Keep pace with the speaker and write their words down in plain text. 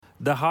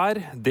Det her,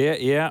 det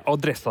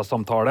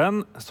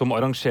Adressa-samtalen som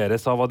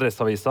arrangeres av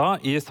Adressavisa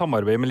i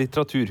samarbeid med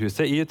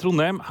Litteraturhuset i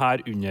Trondheim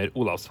her under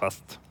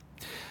Olavsfest.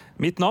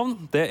 Mitt navn,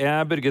 det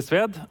Børge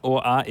Sved,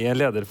 og jeg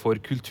leder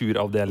for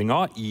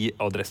kulturavdelingen i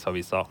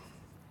Adressavisa.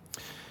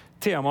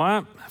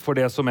 Temaet for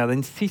det som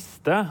den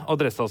siste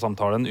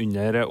Adressa-samtalen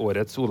under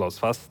årets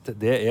Olavsfest,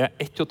 det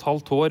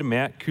 1,5 år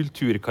med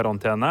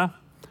kulturkarantene.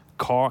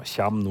 Hva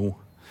kommer nå?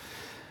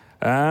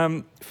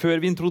 Før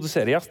vi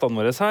introduserer gjestene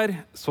våre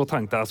her, så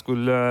tenkte jeg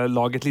skulle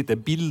lage et lite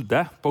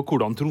bilde på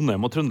hvordan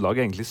Trondheim og Trøndelag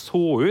egentlig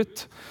så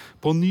ut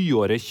på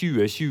nyåret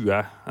 2020,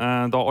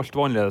 da alt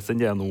var annerledes enn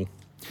det nå.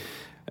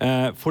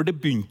 For det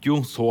begynte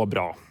jo så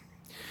bra.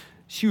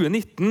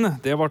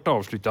 2019 det ble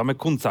avsluttet med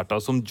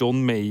konserter som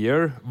John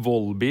Mayer,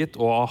 Volbeat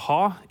og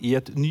A-ha i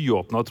et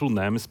nyåpnet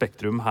Trondheim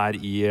Spektrum her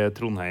i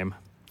Trondheim.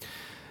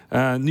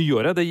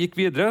 Nyåret det gikk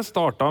videre,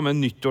 startet med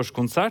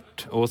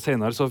nyttårskonsert, og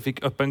senere så fikk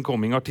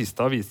up-and-coming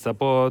artister vist seg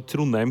på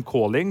Trondheim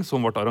Calling,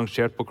 som ble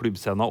arrangert på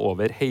klubbscener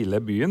over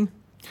hele byen.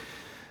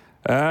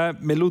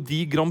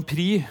 Melodi Grand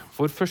Prix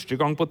for første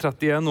gang på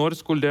 31 år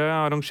skulle det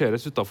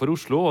arrangeres utenfor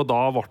Oslo, og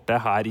da ble det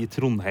her i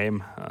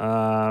Trondheim.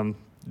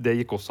 Det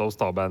gikk også av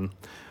staben.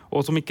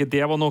 Og som ikke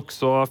det var nok,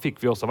 så fikk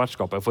vi også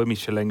vertskapet for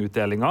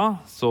Michelin-utdelingen,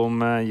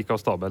 som gikk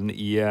av staben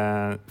i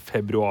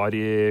februar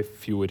i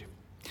fjor.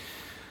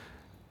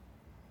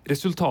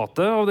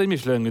 Resultatet av den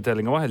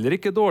Michelin-utdelingen var heller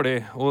ikke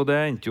dårlig, og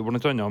det endte jo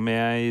blant annet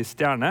med en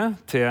stjerne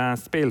til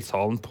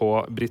speilsalen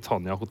på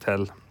Britannia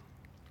Hotel.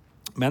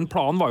 Men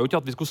planen var jo ikke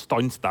at vi skulle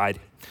stanse der.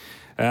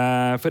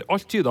 For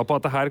alt tyder på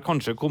at dette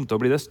kanskje kom til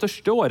å bli det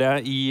største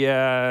året i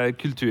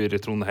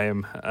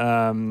Kultur-Trondheim.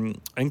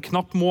 En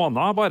knapp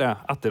måned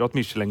bare etter at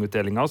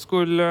Michelin-utdelingen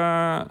skulle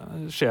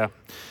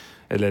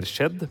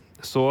skjedd,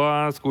 så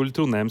skulle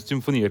Trondheims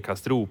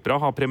Symfoniorkester og Opera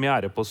ha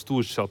premiere på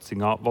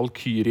storsatsingen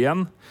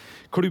Valkyrien.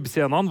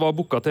 Klubbscenene var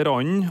booket til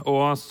randen,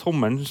 og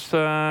sommeren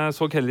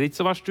så heller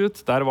ikke så verst ut.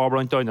 Der var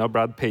blant annet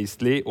Brad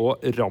Paisley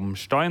og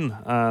Rammstein,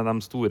 de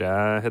store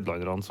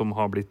headlinerne som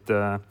har blitt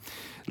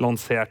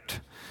lansert.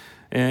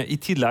 I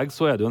tillegg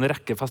så det jo en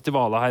rekke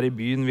festivaler her i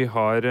byen. Vi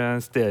har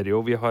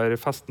Stereo, vi har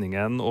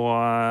Festningen, og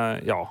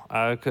ja,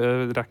 jeg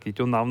rekker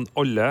ikke å nevne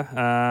alle,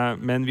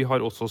 men vi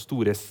har også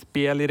store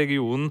spel i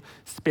regionen.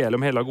 Spel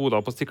om hele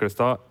Goda på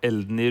Stiklestad,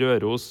 Elden i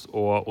Røros,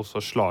 og også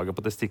Slaget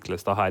på det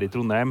Stiklestad her i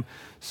Trondheim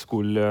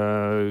skulle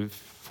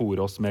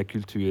fôre oss med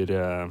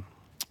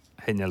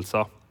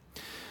kulturhendelser.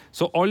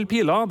 Så alle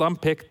piler, de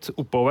pekte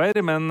oppover,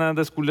 men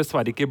det skulle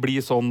dessverre ikke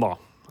bli sånn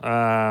da.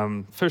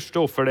 Første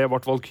offer det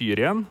ble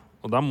Valkyrien,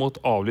 og de måtte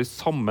avlyse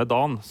samme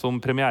dagen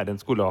som premieren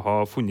skulle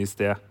ha funnet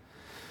sted.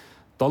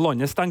 Da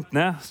landet stengte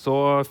ned,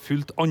 så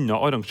fulgte andre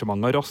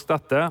arrangementer raskt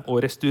etter, og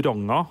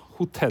restauranter,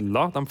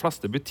 hoteller, de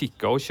fleste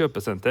butikker og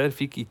kjøpesenter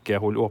fikk ikke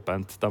holde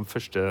åpent de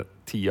første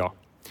tida.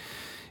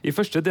 I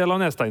første del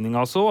av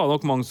nedstengningen så var det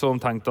nok mange som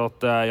tenkte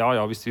at ja,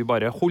 hvis vi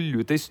bare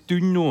holder ut en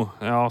stund nå,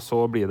 ja,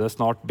 så blir det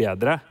snart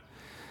bedre.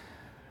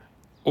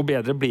 Og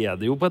bedre ble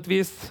det jo på et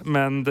vis,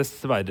 men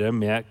dessverre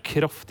med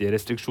kraftige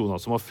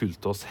restriksjoner som har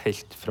fulgt oss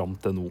helt fram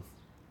til nå.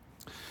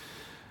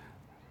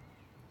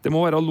 Det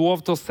må være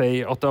lov til å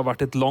si at det har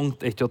vært et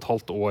langt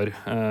 1,5 år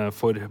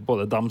for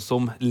både dem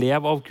som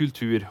lever av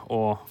kultur,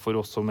 og for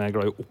oss som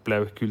glad i å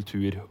oppleve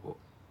kultur.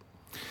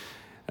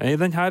 I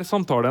denne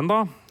samtalen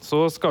da,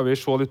 så skal vi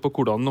se litt på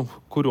hvordan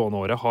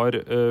koronaåret har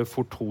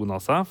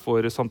fortonet seg for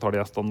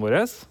samtalegjestene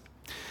våre.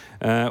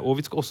 Og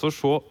vi skal også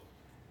se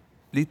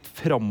litt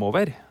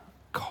fremover.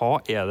 Hva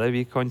det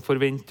vi kan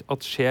forvente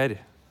at skjer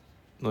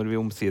når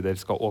vi omsider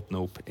skal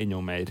åpne opp enda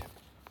mer?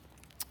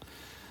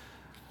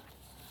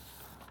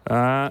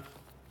 Da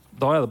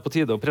det på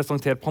tide å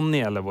presentere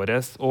panelet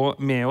vårt, og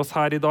med oss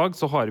her i dag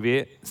så har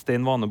vi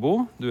Stein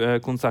Vanebo, du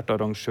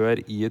konsertarrangør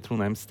i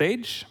Trondheim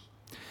Stage.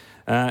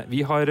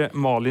 Vi har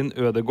Malin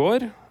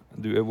Ødegård,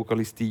 du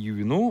vokalist i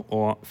Juno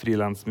og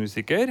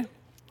freelance-musiker.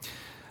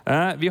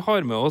 Vi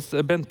har med oss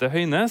Bente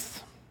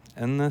Høynes,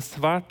 en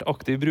svært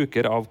aktiv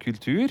bruker av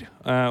kultur,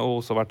 og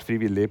også vært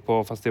frivillig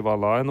på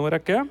festivaler en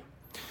årrekke.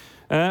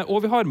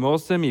 Og vi har med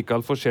oss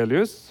Mikael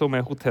Forselius, som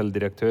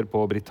hotelldirektør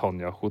på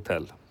Britannia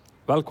Hotel.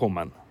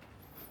 Velkommen.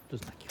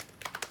 Tusen takk.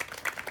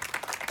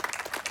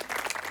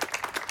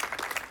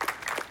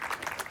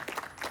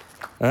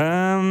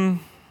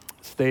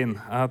 Stein,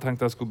 jeg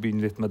tenkte jeg skulle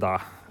begynne litt med deg.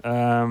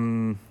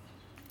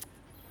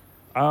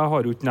 Jeg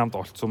har jo ikke nevnt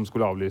alt som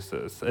skulle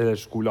avlyses, eller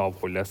skulle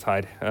avholdes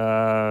her.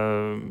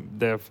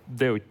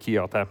 Det jo ikke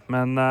tida til.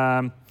 Men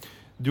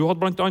du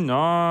hadde blant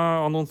annet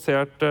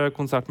annonsert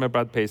konsert med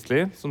Brad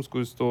Paisley, som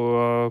skulle stå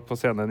på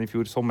scenen i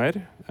fjor sommer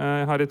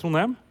her i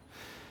Trondheim.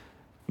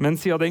 Men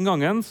siden den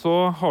gangen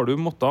så har du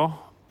måttet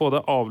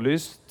både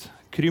avlyst,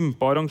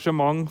 krympe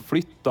arrangement,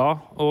 flytta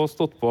og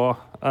stått på.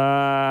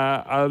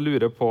 Jeg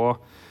lurer på,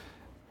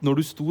 når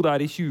du sto der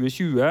i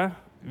 2020,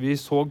 vi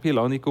så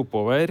pilene gikk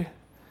oppover,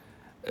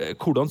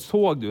 hvordan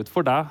så det ut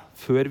for deg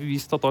før vi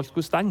visste at alt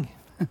skulle stenge?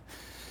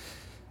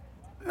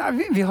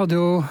 Nei, vi hadde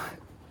jo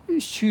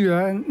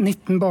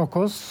 2019 bak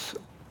oss.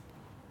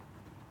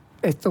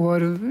 Et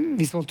år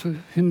vi solgte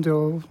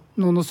 170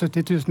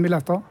 000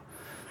 billetter.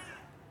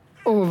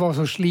 og var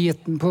så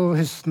sliten på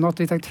høsten at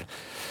vi tenkte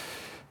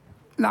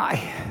nei.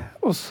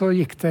 Og så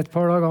gikk det et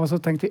par dager, og så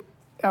tenkte vi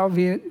ja,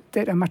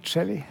 dere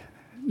matcher vi.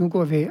 Nå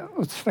går vi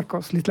og strekker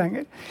oss litt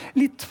lenger.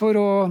 Litt for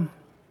å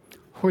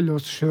holde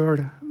oss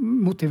selv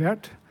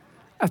motivert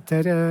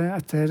etter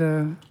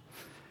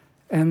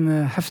en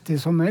heftig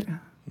sommer.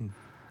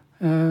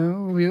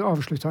 Og vi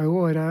avsluttet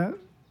jo året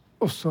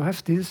også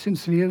heftig,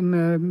 synes vi,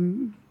 med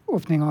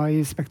åpninga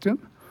i Spektrum.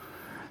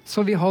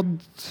 Så vi hadde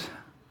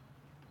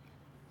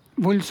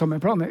voldsomme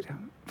planer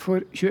for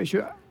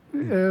 2020.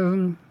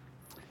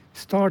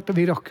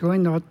 Vi rakk jo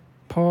enda et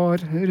par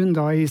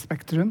runder i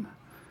Spektrum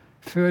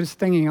før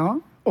stenginga.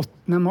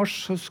 8. mars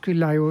så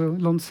skulle jeg jo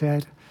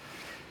lansere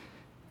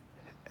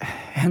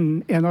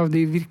en av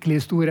de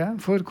virkelig store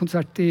for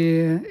konsert i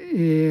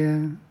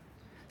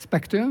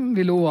Spektrum.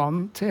 Vi lå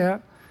an til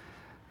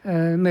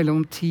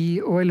mellom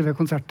 10 og 11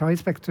 konserter i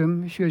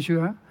Spektrum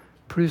 2020,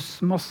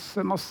 pluss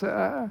masse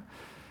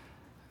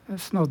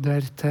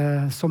snadder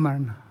til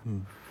sommeren.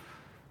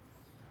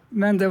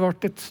 Men det ble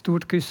et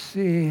stort kryss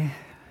i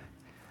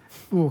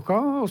boka,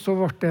 og så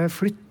ble det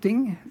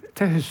flytting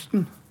til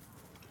høsten.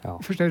 Ja.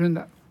 Første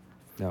runde.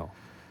 Ja.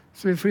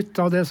 Så vi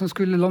flytta det som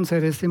skulle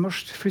lanseres i mars,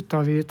 flytta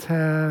vi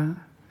til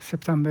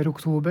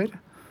september-oktober.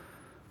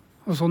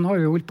 Og sånn har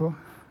vi holdt på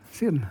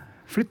siden.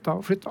 Flytta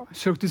og flytta.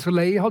 Cirque du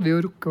Soleil hadde vi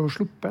jo rukket å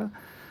sluppe.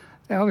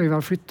 Det har vi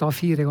vel flytta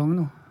 4 ganger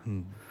nå.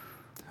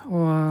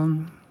 Og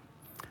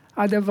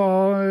det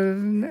var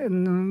en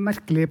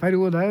merkelig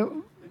periode.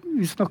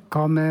 Vi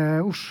snakket med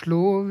Oslo.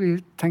 Vi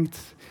tenkte,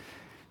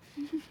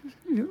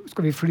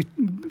 skal vi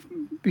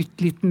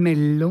bytte litt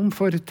mellom,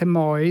 for til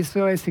mai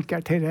så er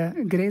sikkert det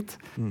greit.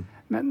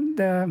 Men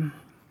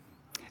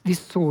vi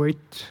så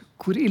ikke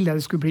hvor ille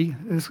det skulle bli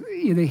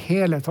i det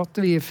hele tatt,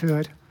 vi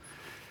før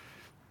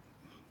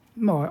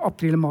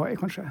april-mai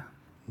kanskje,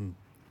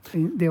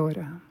 det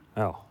året.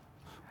 Ja,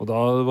 og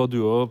da var du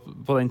jo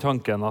på den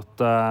tanken at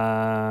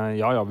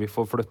ja, vi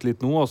får flytte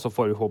litt nå, og så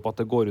får vi håpe at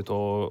det går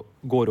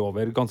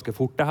over ganske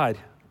fort det her.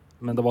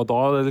 Men det var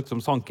da det liksom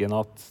sank inn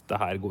at det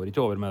her går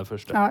ikke over med det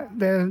første. Nei,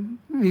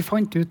 vi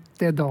fant ut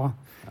det da.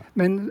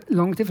 Men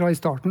langt ifra i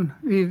starten.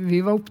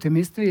 Vi var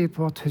optimister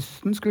på at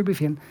høsten skulle bli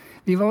fin.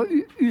 Vi var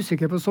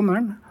usikre på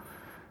sommeren.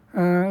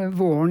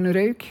 Våren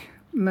røyk,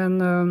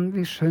 men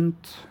vi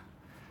skjønte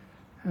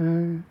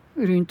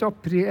rundt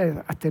april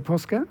etter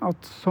påske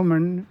at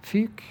sommeren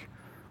fyk.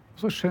 Og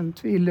så skjønte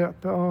vi i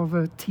løpet av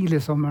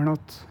tidligsommeren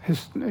at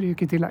høsten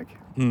ryk i tillegg.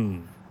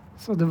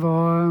 Så det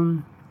var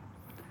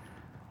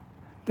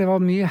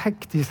mye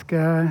hektiske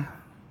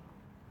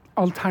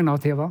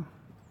alternativer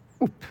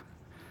opp,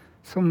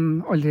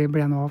 som aldri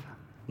ble noe av.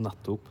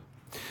 Nettopp.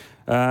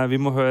 Vi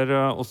må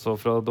høre også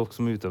fra dere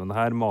som er utøvende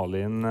her.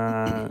 Malin,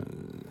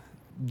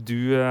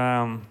 du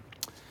er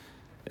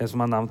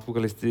som jeg nevnte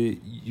vokalist i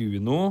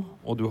Juno,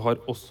 og du har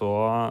også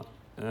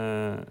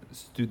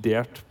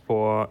studert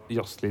på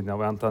jazzlinja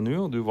ved NTNU,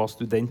 og du var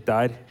student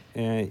der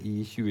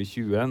i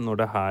 2020 når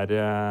det her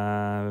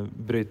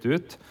brøt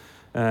ut.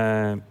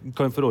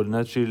 Kan for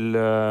ordnets skyld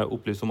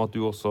opplyse om at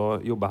du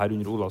også jobber her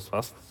under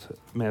Olavsfest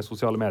med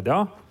sosiale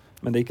medier,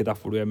 men det er ikke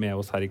derfor du er med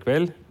oss her i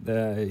kveld.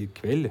 I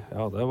kveld?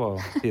 Ja, det var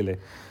tidlig.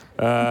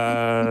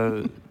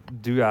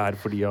 Du er her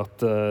fordi at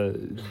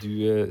du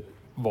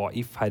var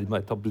i ferd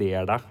med å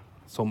etablere deg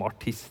som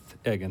artist,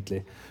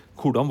 egentlig.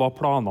 Hvordan var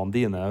planene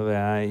dine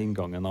ved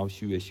inngangen av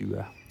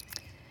 2020?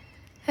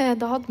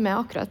 Da hadde vi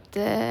akkurat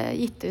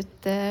gitt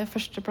ut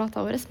første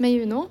plata vår med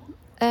Juno,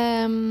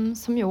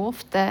 som jo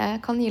ofte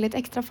kan gi litt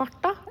ekstra fart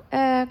da.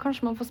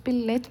 Kanskje man får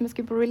spille litt. Vi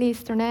skulle på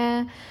release-turné,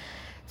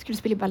 skulle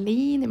spille i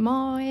Berlin i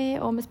mai,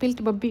 og vi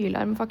spilte på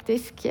Bylarm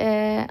faktisk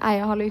 1,5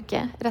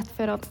 uke rett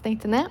før alt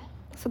stengte ned.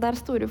 Så der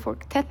sto jo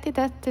folk tett i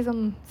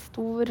sånn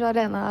stor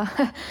arena.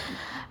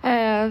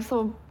 Så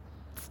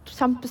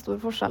kjempestor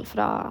forskjell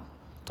fra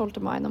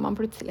 12. mai når man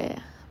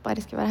plutselig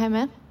bare skulle være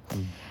hjemme.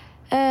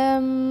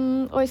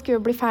 Og jeg skulle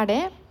jo bli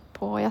ferdig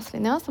på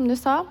jazzlinja, som du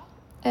sa.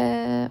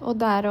 Og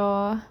der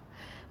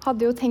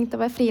hadde jo tenkt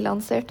å være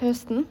frilanser til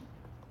høsten.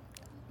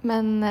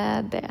 Men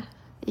det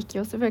gikk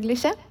jo selvfølgelig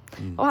ikke.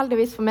 Og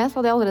heldigvis for meg så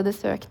hadde jeg allerede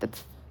søkt et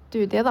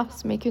studie da,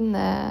 som jeg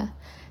kunne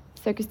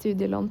søke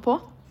studielån på.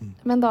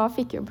 Men da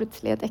fikk jeg jo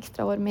plutselig et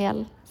ekstra år med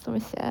gjeld som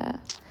ikke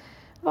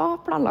var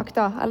planlagt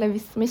da, eller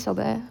som ikke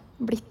hadde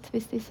blitt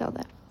hvis det ikke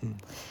hadde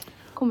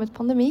kommet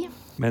pandemi.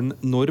 Men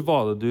når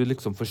var det du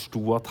liksom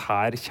forstod at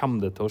her kommer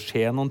det til å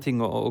skje noen ting,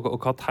 og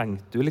hva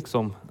tenkte du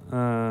liksom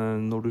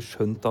når du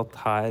skjønte at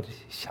her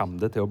kommer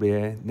det til å bli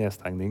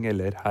nedstengning,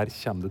 eller her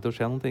kommer det til å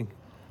skje noen ting?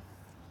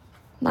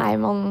 Nei,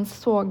 man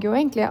så jo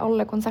egentlig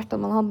alle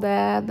konsertene man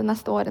hadde det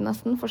neste året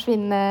nesten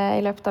forsvinne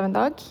i løpet av en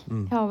dag.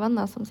 Jeg har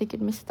venner som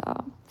sikkert mistet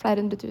flere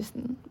 100 000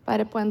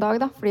 bare på en dag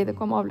da, fordi det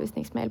kom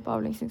avlysningsmail på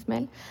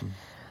avlysningsmail.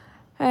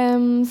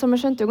 Så vi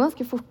skjønte jo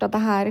ganske fort at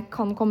det her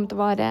kan komme til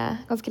å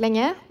vare ganske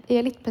lenge. Jeg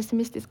er litt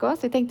pessimistisk også,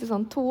 så jeg tenkte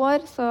sånn 2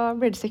 år, så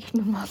blir det sikkert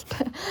normalt.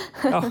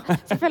 Ja.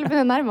 Selvfølgelig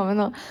begynner jeg nærmere meg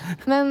nå.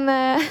 Men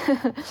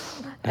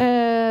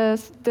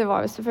det var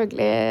jo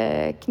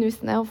selvfølgelig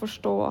knusende å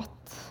forstå at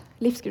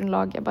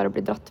livsgrunnlaget bare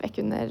blir dratt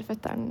vekk under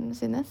føtterne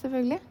sine,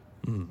 selvfølgelig.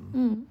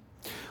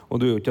 Og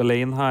du er jo ikke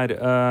alene her.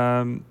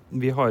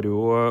 Vi har jo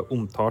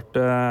omtalt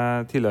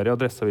tidligere i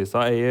Adresseavisa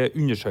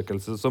en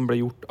undersøkelse som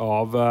ble gjort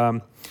av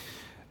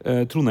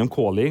Trondheim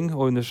Calling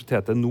og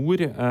Universitetet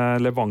Nord,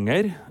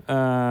 Levanger.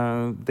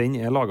 Den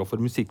er laget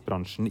for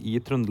musikkbransjen i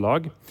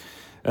Trøndelag.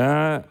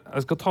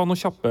 Jeg skal ta noen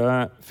kjappe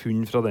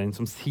funn fra den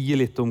som sier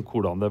litt om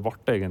hvordan det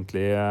ble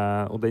egentlig,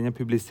 og den er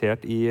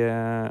publisert i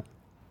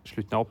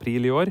slutten av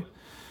april i år.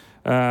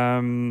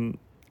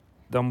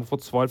 De har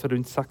fått svar fra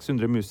rundt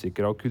 600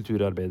 musikere og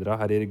kulturarbeidere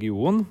her i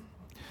regionen,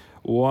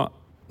 og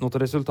noe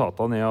av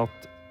resultatene er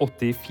at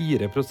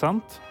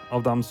 84%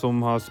 av dem som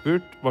ble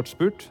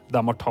spurt, de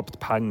har tapt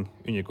penger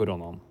under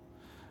koronaen.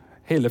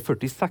 Hele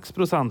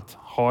 46%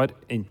 har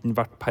enten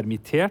vært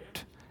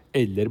permittert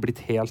eller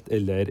blitt helt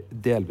eller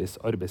delvis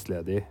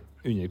arbeidsledig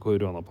under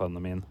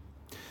koronapandemien.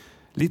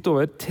 Litt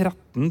over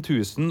 13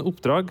 000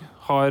 oppdrag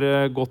har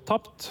gått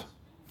tapt,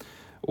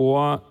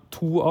 og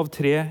 2 av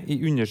 3 i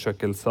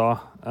undersøkelser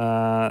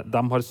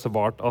de har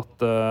svart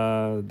at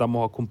de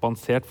må ha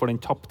kompensert for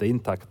den tapte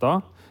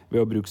inntekten ved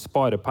å bruke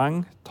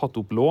sparepenger, tatt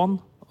opp lån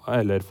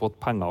eller fått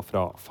penger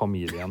fra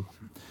familien.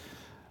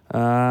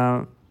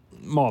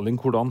 Malin,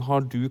 hvordan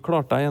har du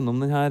klart deg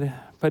gjennom denne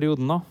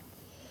perioden da?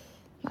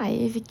 Nei,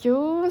 jeg fikk jo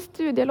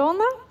studielån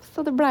da,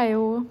 så det ble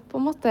jo på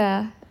en måte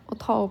å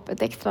ta opp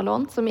et ekstra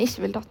lån som jeg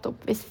ikke ville tatt opp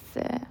hvis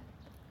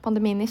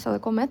pandemien ikke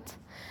hadde kommet.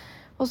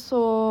 Og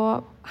så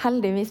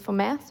heldigvis for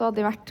meg så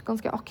hadde jeg vært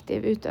ganske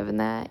aktiv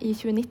utøvende i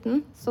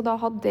 2019, så da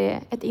hadde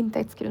jeg et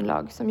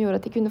inntektsgrunnlag som gjorde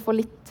at jeg kunne få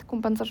litt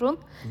kompensasjon,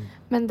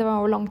 men det var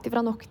jo langt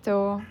ifra nok til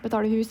å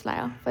betale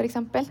husleia, for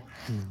eksempel.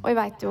 Og jeg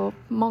vet jo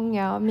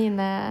mange av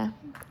mine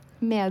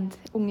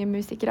medunge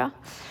musikere,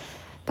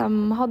 de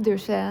hadde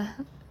jo ikke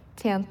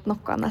tjent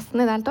noe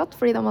nesten i det hele tatt,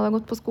 fordi de hadde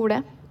gått på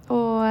skole,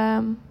 og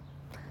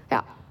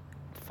ja,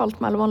 falt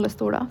mellom alle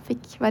stoler,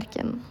 fikk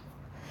hverken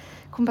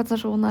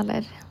kompensasjon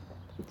eller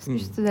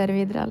skulle studere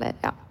videre, eller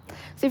ja.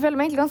 Så jeg føler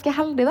meg egentlig ganske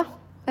heldig da,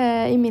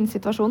 i min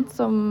situasjon,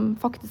 som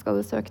faktisk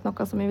hadde søkt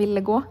noe som jeg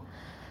ville gå,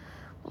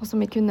 og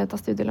som jeg kunne ta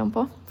studielån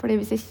på, fordi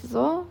hvis ikke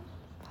så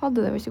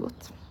hadde det jo ikke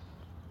gått.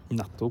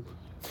 Nettopp.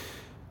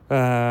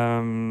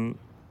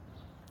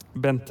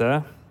 Bente,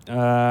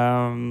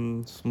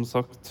 som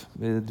sagt,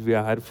 vi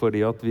er her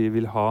fordi at vi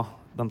vil ha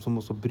dem som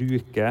også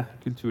bruker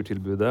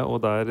kulturtilbudet,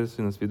 og der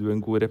synes vi du er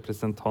en god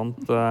representant.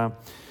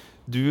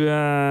 Du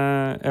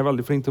er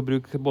veldig flink til å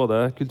bruke både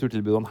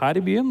kulturtilbudene her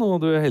i byen,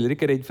 og du er heller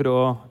ikke redd for å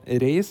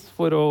reise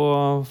for å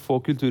få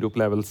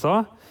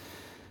kulturopplevelser.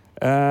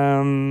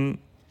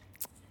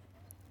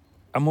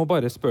 Jeg må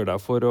bare spørre deg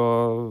for å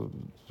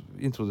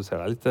introdusere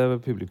deg litt til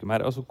publikum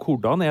her. Altså,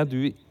 hvordan er du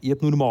i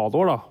et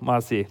normalår, da, må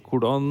jeg si?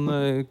 Hvordan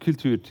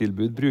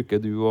kulturtilbud bruker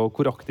du, og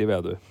hvor aktiv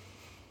er du?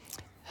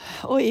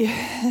 Oi.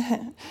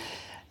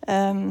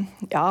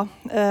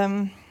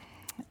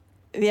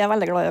 Vi er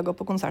veldig glad i å gå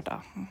på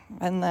konserter,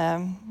 men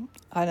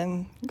har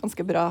en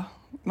ganske bra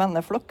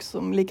venneflokk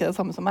som liker det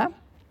samme som meg.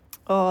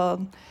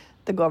 Og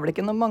det går vel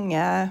ikke noe mange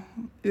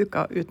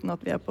uker uten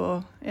at vi er på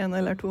 1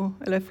 eller 2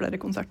 eller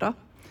flere konserter.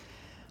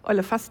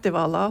 Alle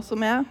festivaler som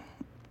er,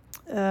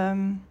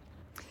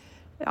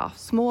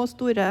 små og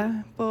store,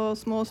 på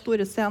små og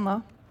store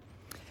scener.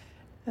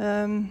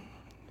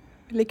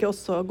 Liker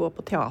også å gå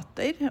på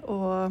teater,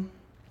 og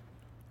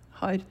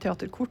har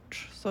teaterkort,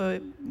 så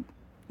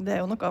det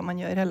er jo noe man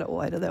gjør hele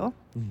året, det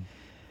også.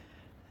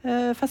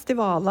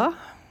 Festivaler,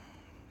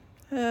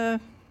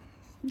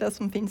 det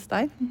som finnes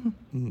der.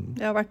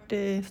 Jeg har vært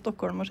i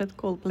Stockholm og sett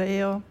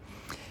Coldplay, og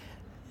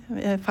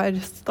jeg fer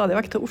stadig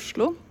vekk til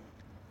Oslo.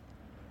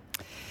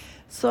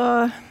 Så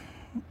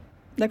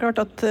det er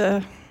klart at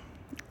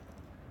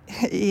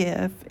i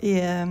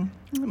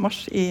mars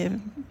i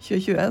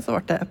 2020 så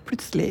ble det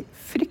plutselig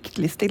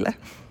fryktelig stille.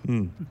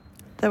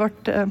 Det ble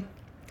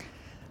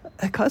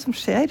hva er det som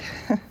skjer?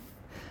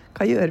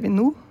 Hva gjør vi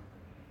nå?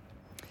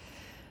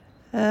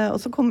 Og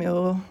så kommer jo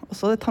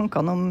også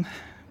tankene om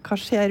hva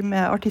skjer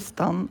med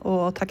artistene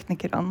og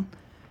teknikerne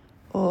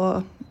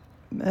og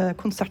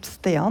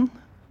konsertstedene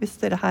hvis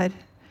dette her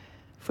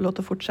får lov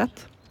til å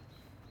fortsette.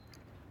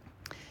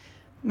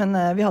 Men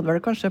vi hadde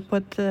vel kanskje på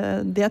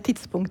det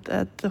tidspunktet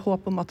et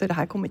håp om at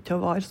dette kommer ikke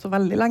til å vare så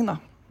veldig lenge, da,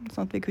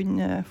 sånn at vi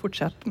kunne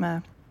fortsette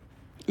med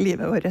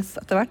livet vårt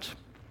etter hvert.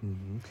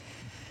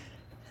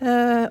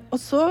 Og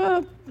så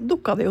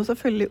dukket det jo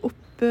selvfølgelig opp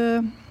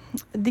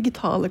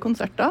digitale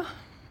konserter,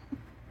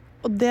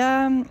 og det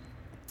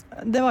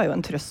var jo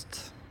en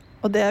trøst.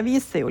 Og det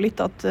viser jo litt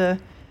at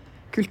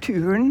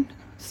kulturen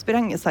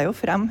sprenger seg jo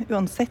frem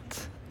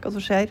uansett hva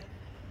som skjer.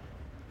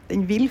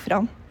 Den vil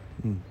frem.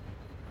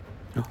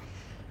 Ja.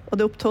 Og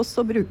det er opp til oss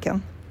å bruke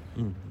den.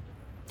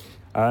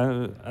 Jeg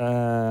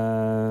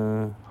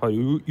har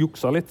jo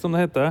juksa litt, som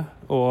det heter,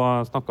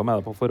 og snakket med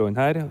deg på forhånd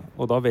her,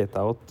 og da vet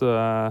jeg at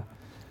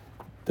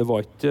det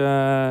var ikke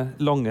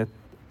lange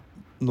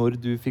når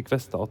du fikk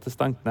vite at det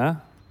stengte ned,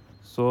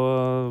 så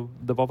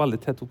det var veldig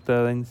tett opp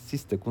til den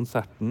siste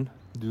konserten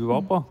du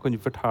var på. Kan du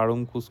fortelle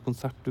om hvilken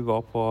konsert du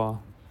var på?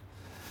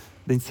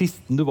 Den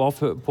siste du var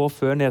på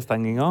før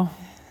nedstenginga?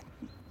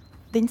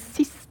 Den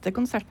siste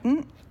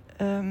konserten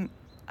jeg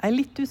er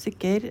litt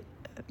usikker,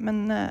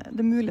 men det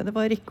er mulig det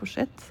var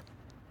Ricochet.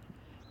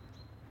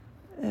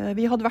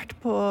 Vi hadde vært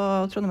på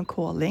Trondheim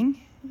Calling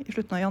i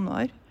slutten av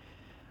januar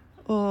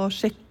og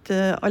sett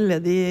alle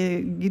de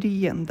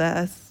gryende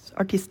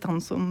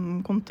artistene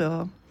som kom til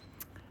å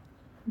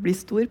bli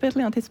stor på et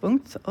eller annet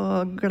tidspunkt,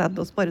 og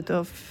gledde oss bare til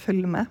å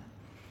følge med.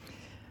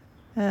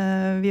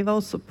 Vi var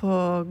også på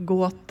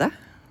Gåte,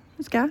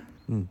 husker jeg.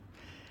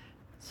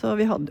 Så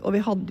vi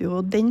hadde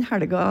jo den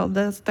helga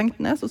det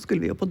stengte ned, så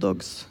skulle vi jo på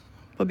Dogs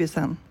på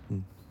Byscenen.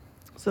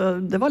 Så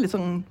det var litt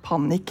sånn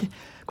panikk.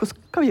 Hvordan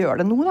skal vi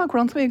gjøre det nå da?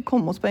 Hvordan skal vi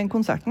komme oss på den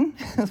konserten?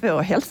 Så vi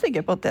var helt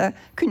sikre på at det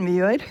kunne vi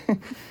gjøre.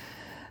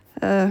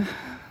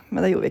 Men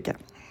det gjorde vi ikke.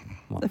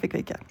 Det fikk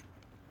vi ikke.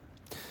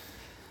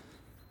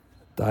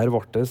 Der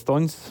ble det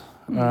stans.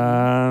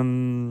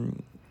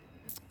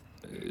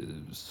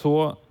 Så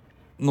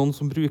noen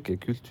som bruker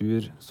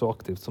kultur så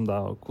aktivt som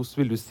deg, hvordan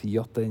vil du si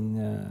at den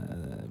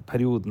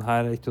perioden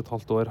her,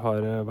 1,5 år,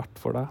 har vært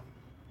for deg?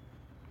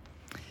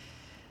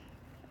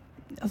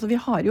 Altså, vi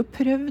har jo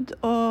prøvd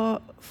å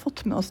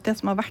fått med oss det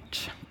som har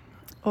vært.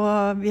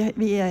 Og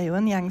vi er jo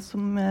en gjeng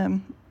som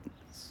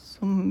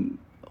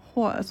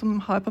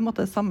har på en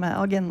måte samme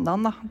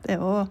agendaen, da. Det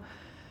å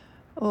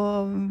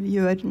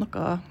gjøre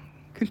noe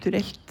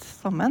kulturelt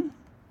sammen.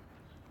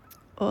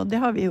 Og det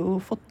har vi jo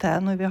fått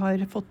til når vi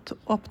har fått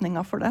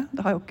åpninger for det.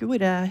 Det har jo ikke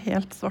vært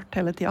helt svart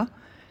hele tida.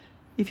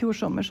 I fjor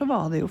sommer så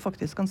var det jo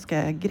faktisk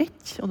ganske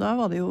greit. Og da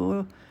var det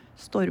jo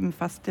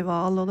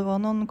Stormfestival, og det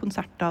var noen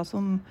konserter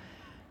som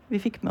vi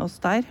fikk med oss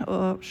der.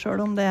 Og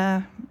selv om det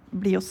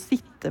blir å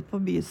sitte på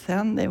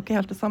Byscenen, det er jo ikke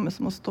helt det samme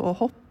som å stå og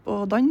hoppe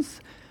og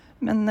danse.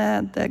 Men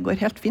det går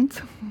helt fint.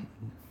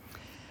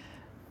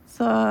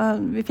 Så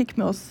vi fikk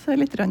med oss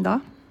litt da.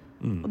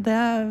 Og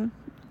det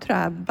tror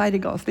jeg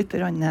berga oss litt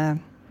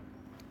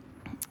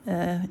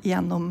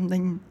gjennom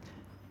den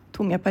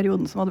tunge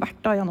perioden som hadde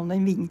vært da, gjennom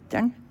den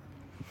vinteren.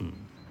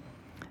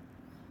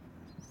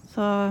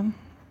 Så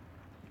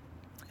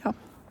ja.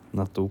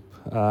 Nettopp.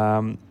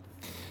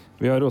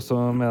 Vi har også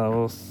med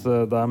oss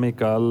deg,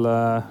 Mikael,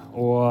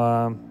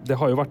 og det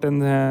har jo vært en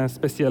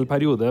spesiell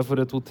periode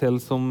for et hotell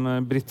som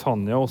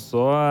Britannia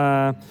også.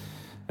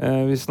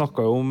 Vi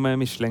snakket jo om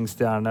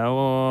Michelin-stjerne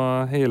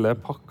og hele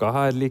pakka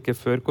her like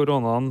før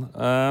koronaen.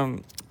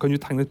 Kan du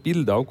tegne et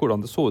bilde av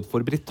hvordan det så ut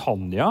for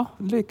Britannia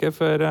like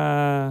før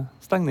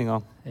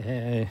stengningen?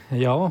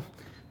 Ja,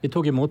 vi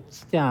tog emot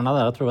stjärna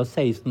där, jag tror det var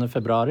 16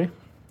 februari.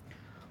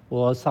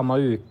 Och samma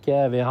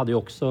uke, vi hade ju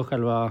också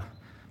själva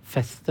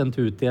festen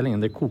till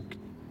utdelningen. Det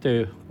kokte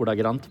ju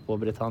ordagrant på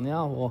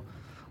Britannia och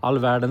all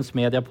världens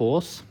media på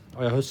oss.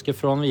 Och jag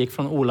husker vi gick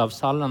från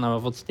Olavshallen när vi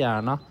har fått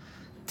stjärna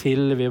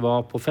till vi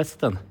var på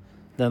festen.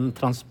 Den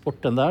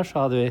transporten där så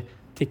hade vi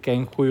tickat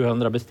in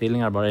 700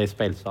 beställningar bara i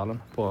spelsalen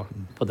på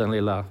den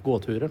lilla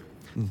gåturen.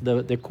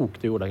 Det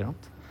kokte ju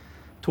ordagrant.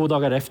 2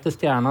 dagar efter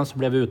stjärnan så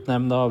blev vi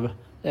utnämnda av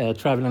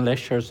Travel &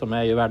 Leisure, som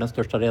är ju världens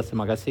största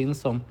resemagasin,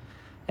 som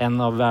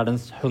en av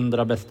världens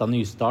 100 bästa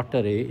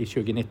nystarter i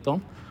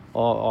 2019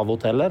 av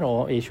hoteller.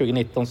 Och i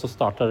 2019 så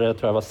startade det,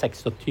 tror jag var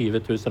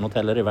 26 000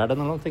 hoteller i världen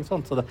eller någonting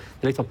sånt. Så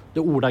det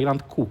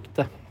ordagrant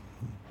kokte.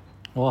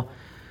 Och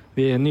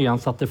vi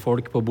nyansatte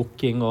folk på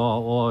booking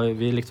och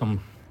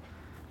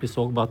vi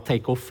såg bara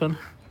take-offen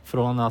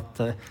från att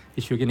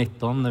i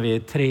 2019 när vi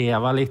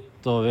trevade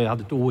lite och vi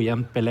hade ett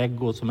ojämnt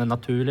belägg och som är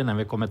naturligt när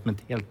vi kommit med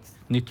ett helt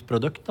nytt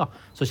produkt då,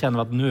 så kände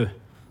vi att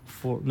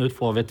nu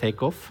får vi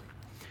take-off.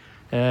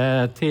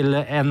 Till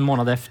en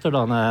månad efter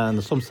då,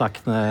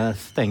 när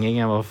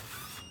stängningen var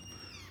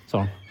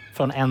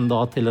från en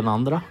dag till den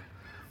andra.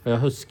 Och jag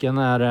husker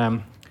när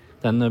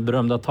den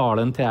berömda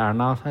talen till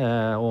Erna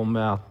om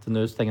att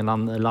nu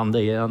stänger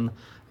landet igen.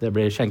 Det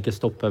blir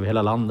skänkestopp över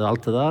hela landet,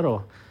 allt det där.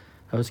 Och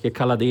jag husker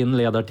kallade in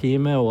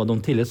ledarteamet och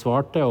de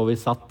tillsvarte och vi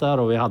satt där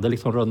och vi hade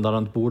runda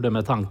runt bordet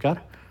med tankar.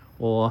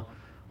 Och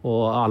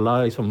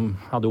alla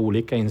hade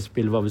olika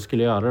inspel vad vi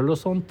skulle göra eller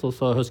sånt. Och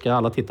så husker jag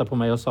alla tittade på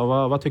mig och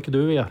sa, vad tycker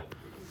du vi gör?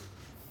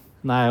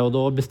 Nej, och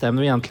då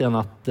bestämde vi egentligen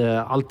att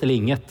allt eller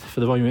inget.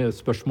 För det var ju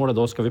spörsmålet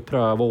då, ska vi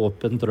pröva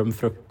öppet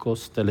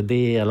rumfrukost eller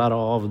delar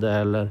av det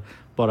eller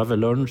bara för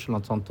lunch eller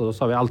något sånt. Och då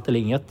sa vi allt eller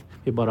inget.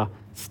 Vi bara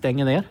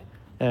stänger ner.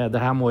 Det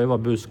här må ju vara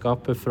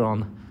budskapet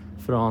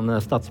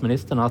från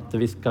statsministern att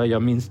vi ska göra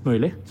minst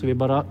möjligt. Så vi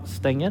bara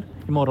stänger.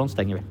 Imorgon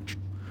stänger vi.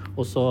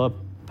 Och så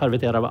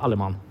permitterar vi alla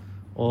man.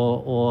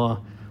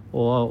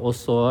 Och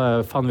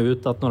så fann vi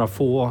ut att några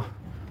få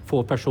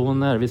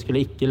personer, vi skulle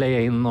inte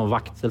lägga in någon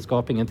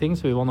vaktsällskap, ingenting,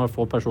 så vi var några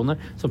få personer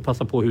som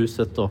passade på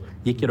huset och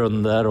gick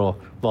runder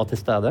och var till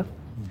städer.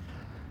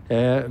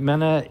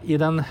 Men i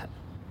den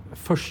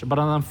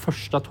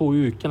första 2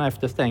 veckorna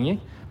efter stängning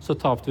så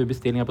tappade vi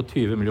beställningar på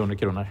 20 miljoner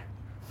kronor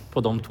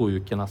på de 2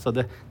 veckorna.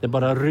 Så det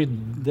bara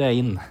rydde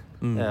in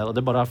och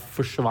det bara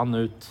försvann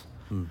ut.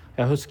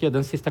 Jag husker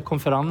den sista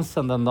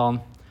konferensen den dagen.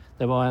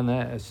 Det var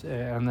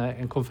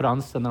en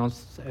konferens,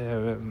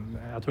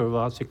 jag tror det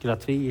var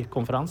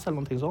psykiatrikonferens eller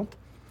någonting sånt.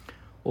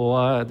 Och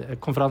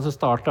konferensen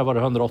startade var det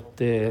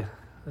 180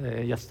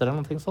 gäster eller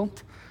någonting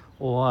sånt.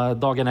 Och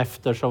dagen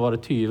efter så var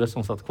det 20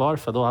 som satt kvar,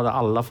 för då hade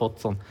alla fått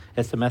sån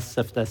sms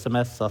efter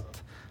sms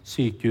att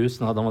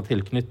sykhusen hade varit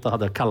tillknytta,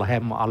 hade kallat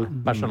hem all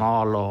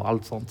personal och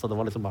allt sånt, så det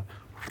var liksom bara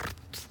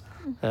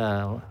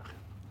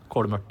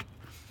kolmört.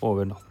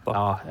 Over natta.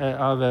 Ja,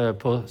 över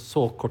på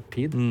så kort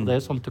tid. Det är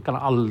sånt du kan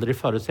aldrig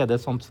förutse. Det är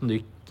sånt som du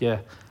inte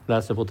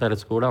läser på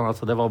hotellskolan.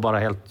 Alltså det var bara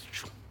helt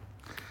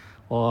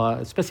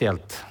och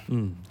speciellt.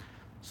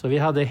 Så vi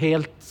hade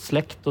helt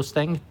släckt och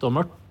stängt och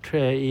mörkt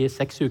i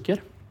 6 veckor.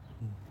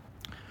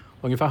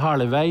 Ungefär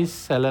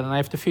halvvägs, eller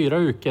efter 4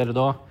 veckor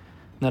då,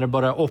 när det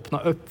började öppna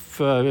upp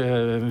för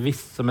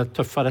vissa med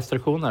tuffa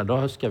restriktioner,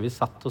 då ska vi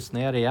satt oss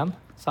ner igen,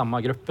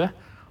 samma grupp,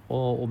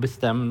 och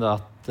bestämde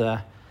att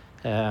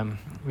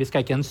vi ska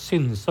inte ens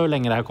synsa hur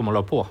länge det här kommer att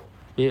hålla på.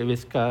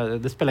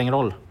 Det spelar ingen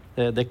roll.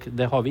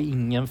 Det har vi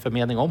ingen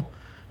förmening om.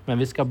 Men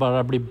vi ska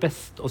bara bli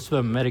bäst och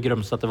svømme i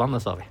Grømsete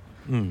vannet, sa vi.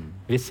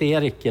 Vi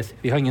ser ikke,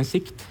 vi har ingen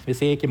sikt, vi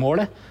ser ikke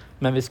målet,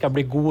 men vi ska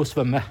bli god och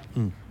svømme.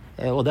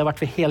 Och det har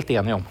varit vi helt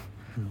eniga om.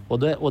 Och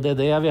det är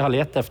det vi har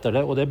lett efter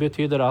det, och det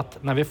betyder att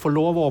när vi får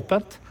lov att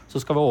öppet så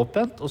ska vi ha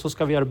öppet, och så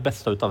ska vi göra det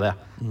bästa utav det.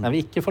 När vi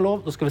inte får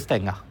lov, då ska vi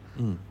stänga.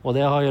 Och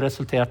det har ju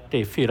resulterat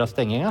i 4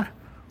 stängningar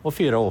och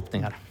 4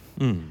 öppningar.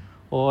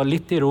 Och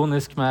lite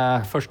ironisk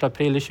med 1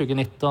 april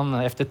 2019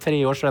 efter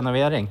 3 års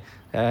renovering,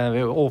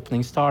 vid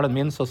öppningstalen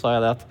min så sa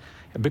jag det att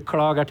jag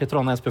beklagar till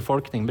Trondheims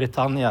befolkning,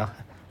 Britannia,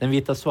 den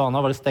vita svanen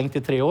har varit stängt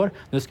i 3 år,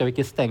 nu ska vi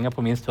inte stänga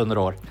på minst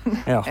 100 år.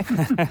 Ja.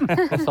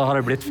 Så har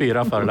det blivit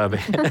 4 föreløpig.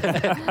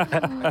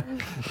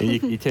 Det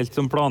gick inte helt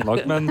som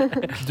planlagt, men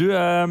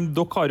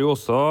dere har jo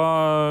også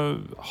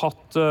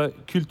hatt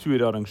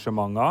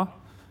kulturarrangementer.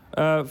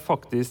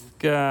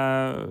 Faktisk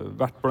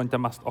vært blant de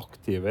mest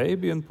aktive i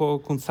byen på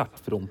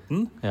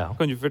konsertfronten. Ja.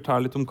 Kan du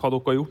fortelle litt om hva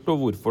dere har gjort,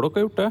 og hvorfor dere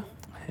har gjort det?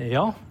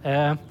 Ja,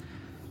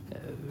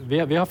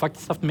 vi har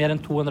faktiskt haft mer än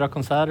 200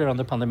 konserter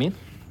under pandemin.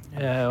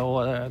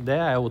 Och det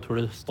är jag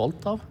otroligt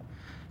stolt av.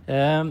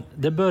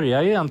 Det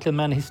börjar ju egentligen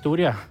med en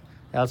historia.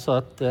 Alltså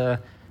att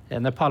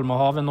när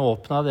Palmehaven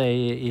öppnade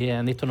i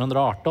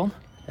 1918,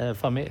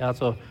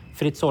 alltså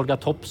Fritz Olga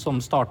Topp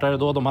som startade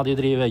då, de hade ju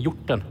drivit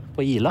Hjorten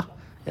på Ila.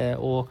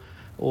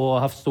 Och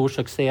haft stor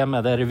succé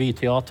med det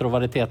revyteater och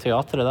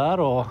varietéteater där,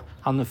 och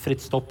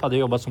Fritz Topp hade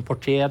jobbat som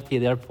portier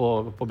tidigare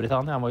på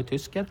Britannia, han var ju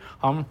tysker.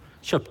 Han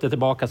köpte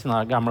tillbaka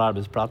sina gamla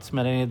arbetsplats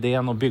med den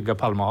idén att bygga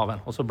Palmehaven,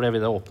 och så blev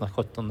det öppnat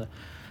 17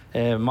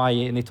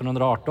 maj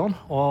 1918,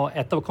 och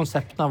ett av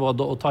koncepterna var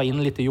då att ta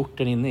in lite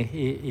hjorten in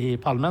i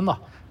Palmen då.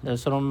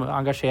 Så de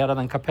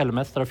engagerade en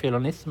kapellmästare och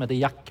fiolinist som heter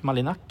Jack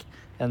Malinak,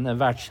 en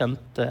världskänd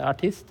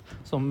artist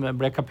som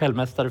blev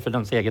kapellmästare för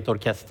deras eget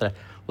orkester,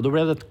 och då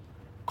blev det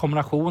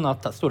kombination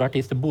att stora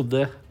artister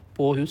bodde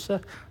på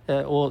huset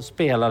och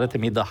spelade till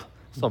middag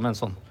som en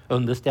sån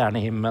under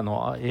stjärnehimlen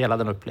och hela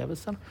den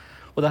upplevelsen.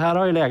 Och det här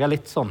har ju legat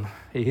lite sån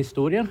i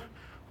historien,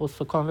 och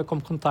så kom vi i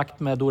kontakt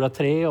med Dora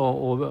Tre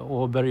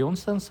och Börje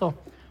Jonsen, så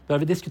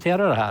började vi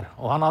diskutera det här,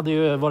 och han hade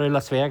ju varit i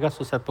Las Vegas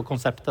och sett på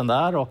koncepten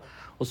där,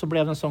 och så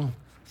blev det en sån,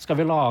 ska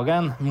vi laga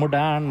en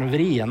modern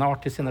en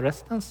artist in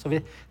residence, så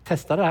vi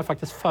testade det här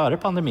faktiskt före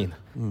pandemin.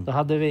 Då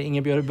hade vi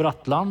Ingebjörg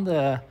Brattland,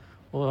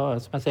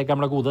 och som jag säger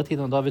gamla goda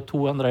tiden, då har vi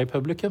 200 i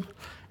publikum,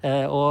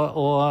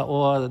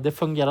 och det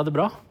fungerade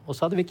bra, och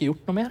så hade vi inte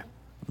gjort något mer.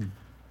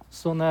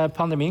 Så när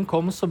pandemin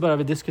kom så började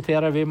vi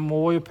diskutera, vi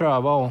må ju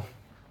pröva, och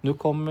nu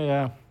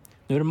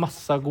är det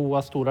massa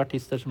goda stora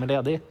artister som är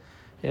lediga.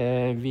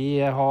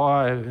 Vi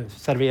har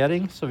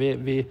servering, så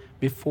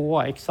vi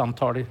får x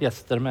antal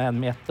gäster med 1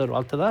 meter och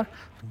allt det där.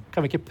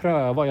 Kan vi inte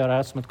pröva att göra det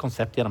här som ett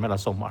koncept genom hela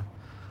sommaren?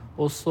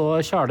 Och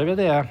så körde vi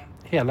det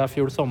hela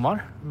fjol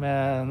sommar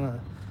med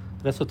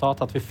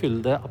resultat att vi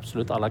fyllde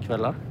absolut alla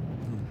kvällar.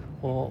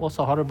 Och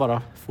så har det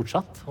bara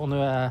fortsatt. Och nu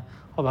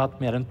har vi haft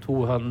mer än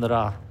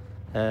 200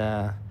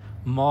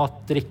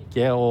 mat,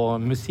 drikke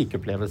och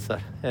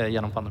musikupplevelser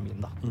genom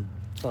pandemin.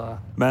 Så.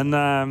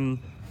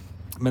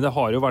 Men det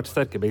har ju varit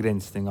starka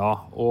begränsningar,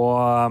 och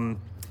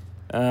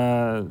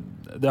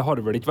det har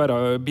väl inte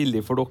varit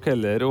billigt för dere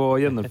heller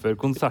att genomföra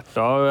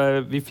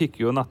konserter. Vi fick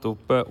ju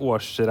nettopp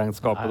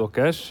årsregnskapet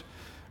deres,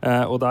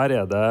 och där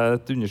är det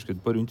ett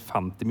underskudd på runt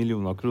 50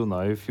 miljoner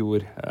kronor i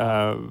fjor.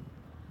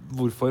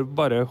 Varför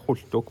bara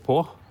holdt dere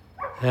på?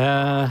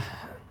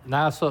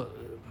 Nej, alltså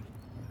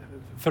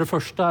för det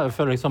första,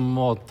 för liksom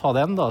att ta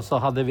den då, så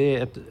hade vi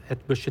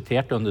ett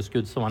budgeterat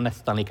underskudd som var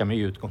nästan lika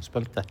mycket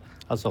utgångspunkter.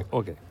 Alltså,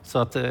 okay. Så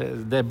att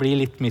det blir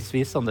lite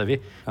missvisande.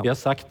 Vi har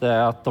sagt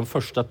att de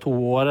första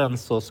 2 åren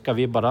så ska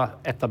vi bara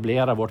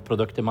etablera vårt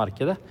produkt i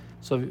marknaden.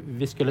 Så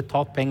vi skulle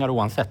ta pengar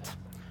oavsett.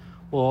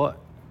 Och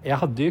jag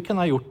hade ju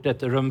kunnat gjort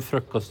ett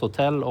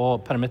rumfrukosthotell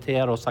och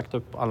permittera och sagt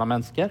upp alla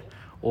människor,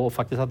 och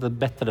faktiskt hade ett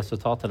bättre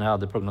resultat än jag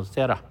hade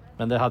prognostiserat.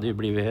 Men det hade ju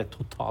blivit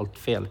totalt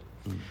fel.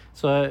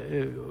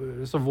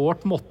 Så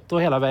vårt motto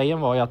hela vägen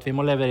var ju att vi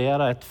må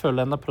leverera ett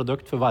fulländat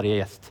produkt för varje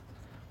gäst.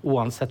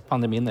 Oavsett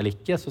pandemin eller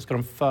icke, så ska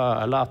de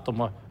føle att de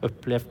har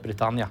upplevt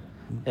Britannia.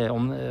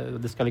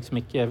 Det ska liksom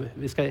inte,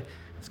 vi ska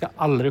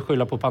aldrig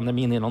skylla på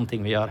pandemin i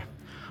någonting vi gör.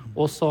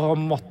 Och så har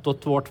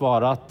mottot vårt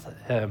vara att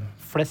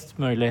flest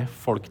möjligt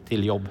folk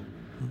till jobb.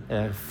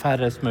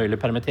 Färrest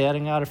möjligt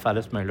permitteringar,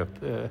 färrest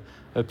möjligt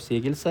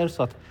uppsigelser.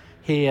 Så att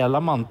hela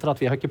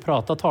mantrat, vi har inte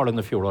pratat tal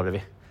under fjolåret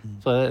vi.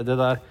 Så det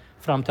där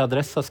fram till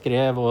Adressa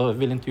skrev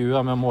och vill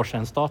intervjua med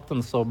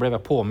Mårsenstaten så blev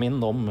jag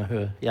påmind om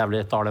hur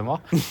jävligt talen var.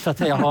 Så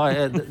att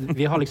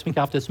vi har liksom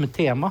inte haft det som ett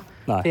tema.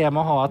 Nej.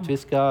 Tema har att vi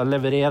ska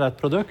leverera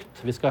ett produkt,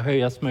 vi ska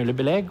höjas möjligt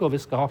belägg och vi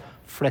ska ha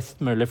flest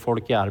möjligt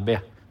folk i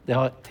arbete. Det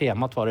har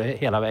temat varit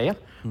hela vägen.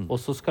 Och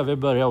så ska vi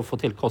börja att få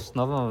till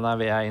kostnaderna när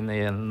vi är inne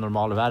i en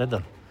normal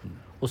världen.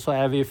 Och så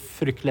är vi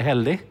fryktligt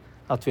heldiga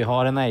att vi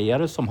har en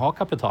ägare som har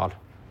kapital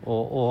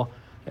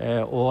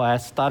och är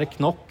stark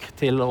nog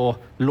till att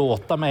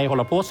låta mig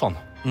hålla på sån.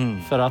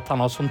 För att han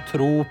har sån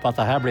tro på att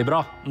det här blir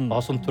bra. Och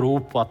har sån tro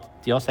på att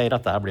jag säger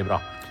att det här blir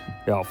bra.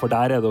 Ja, for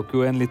der dere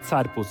jo en litt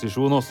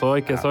særposisjon også,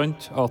 ikke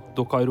sant? At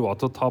dere har råd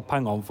til å ta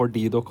pengene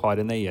fordi dere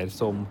har en eier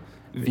som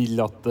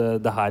vill att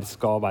det här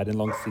ska vara en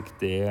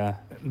långsiktig...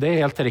 Det är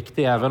helt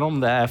riktigt, även om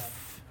det är...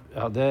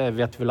 Ja, det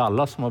vet väl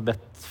alla som har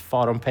bett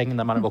far om pengar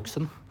när man är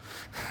vuxen.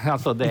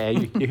 Alltså det är ju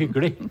inte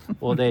hyggligt.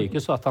 Och det är ju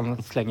inte så att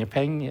han slänger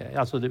pengar.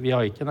 Alltså vi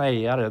har inte en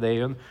ägare. Det är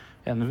ju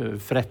en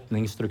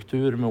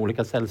förrättningsstruktur med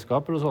olika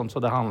sällskaper och sånt. Så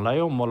det handlar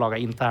ju om att laga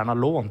interna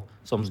lån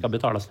som ska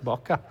betalas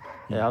tillbaka.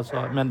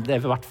 Alltså, men det är i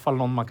vart fall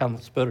någon man kan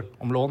spöra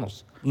om lån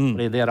hos.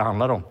 Det är det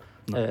handlar om.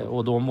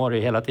 Och då må det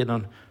hela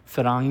tiden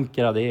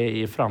förankra det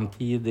i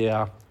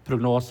framtida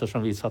prognoser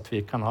som visar att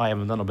vi kan ha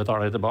ämnen att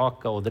betala det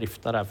tillbaka och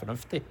drifta det här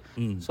förnuftigt.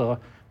 Så,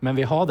 men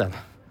vi har den.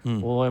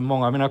 Och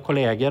många av mina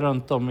kollegor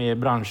runt om i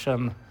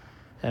branschen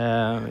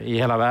i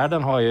hela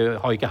världen har ju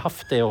inte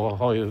haft det och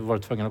har ju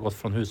varit tvungna att gå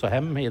från hus och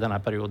hem i den här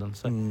perioden.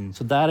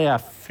 Så där är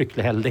jag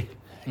fryktelig heldig.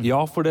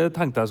 Ja, for det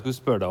tenkte jeg skulle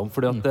spørre deg om,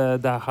 fordi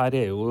at det her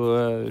jo,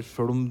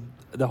 selv om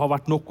det har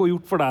vært nok å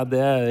gjort for deg,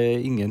 det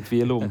er ingen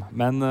tvil om.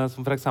 Men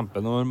som for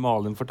eksempel når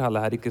Malin forteller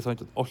her, ikke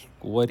sant, at alt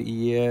går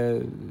i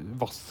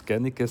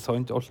vasken, ikke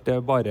sant, alt er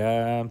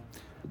bare...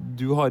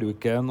 Du har jo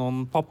ikke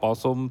noen pappa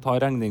som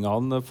tar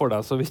regningene for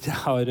deg, så vidt jeg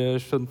har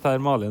skjønt her,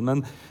 Malin.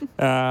 Men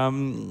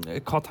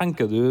hva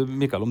tenker du,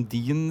 Mikael, om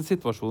din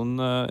situasjon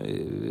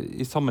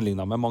i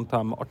sammenlignet med mange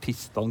av de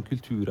artistene,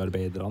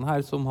 kulturarbeiderne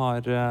her som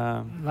har...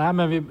 Nej,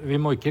 men vi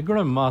må inte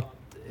glömma att...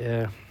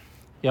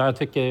 Ja, jag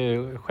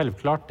tycker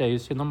självklart det är ju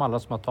synd om alla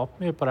som har tagit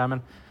mig på det här,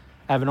 men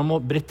även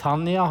om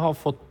Britannia har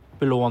fått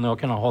belåning och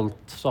kunnat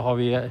hållt så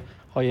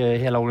har ju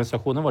hela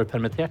organisationen varit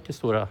permitterad i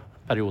stora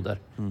perioder.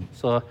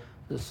 Så,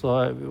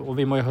 och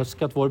vi må ju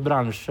huska att vår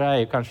bransch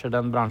är kanske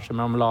den branschen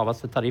med de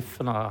lavaste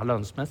tarifferna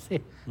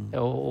lönsmässigt.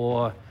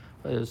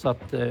 Så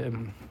att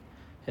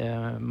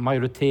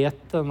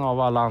majoriteten av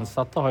alla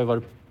ansatta har ju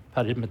varit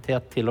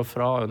permitterat till och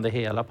från under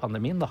hela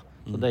pandemin då.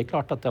 Så det är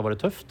klart att det har varit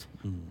tufft.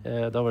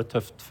 Det har varit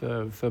tufft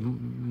för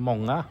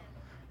många.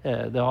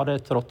 Det har det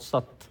trots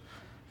att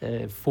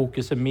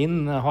fokusen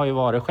min har ju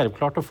varit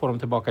självklart att få dem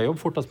tillbaka jobb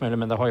fortast möjligt,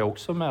 men det har ju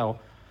också med att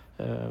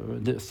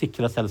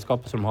sikra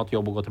sällskapet som har ett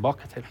jobb att gå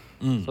tillbaka till.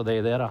 Så det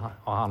är det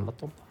har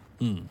handlat om.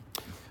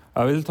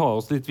 Jeg vil ta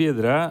oss litt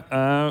videre,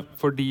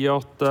 fordi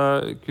at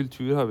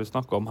kultur har vi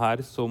snakket om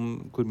her,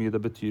 som hvor mye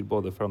det betyr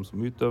både for dem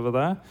som utøver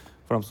det,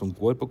 for dem som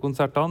går på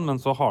konsertene, men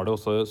så har det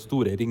også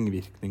store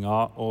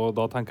ringvirkninger, og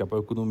da tenker jeg på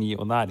økonomi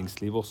og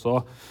næringsliv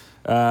også.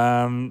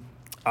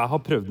 Jeg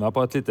har prøvd meg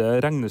på et lite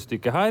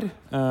regnestykke her,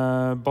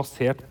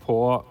 basert på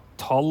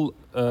tall,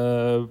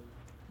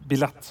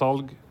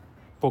 billettsalg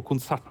på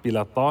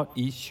konsertbilletter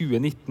i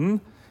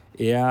 2019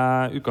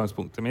 er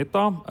utgangspunktet mitt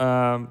da.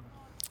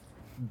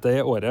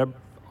 Det året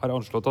har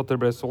anslått at det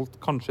ble solgt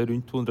kanskje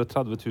rundt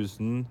 230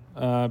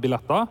 000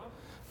 billetter.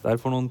 Der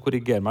får noen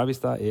korrigere meg hvis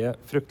det er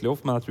fryktelig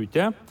off, men jeg tror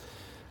ikke.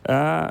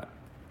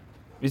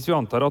 Hvis vi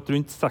antar at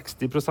rundt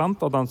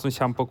 60% av dem som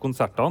kommer på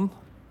konsertene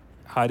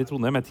her i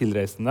Trondheim er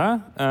tilreisende,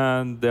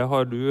 det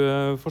har du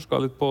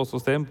forsket litt på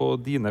også, Stein, på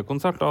dine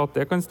konserter, at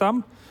det kan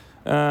stemme.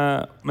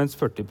 Mens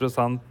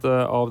 40%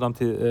 av de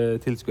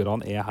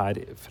tilskuerne er her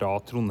fra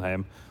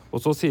Trondheim.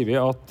 Og så sier vi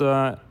at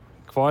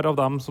hver av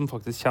dem som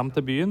faktisk kommer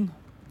til byen,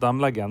 de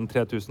legger igjen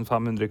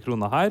 3.500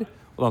 kroner her,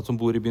 og de som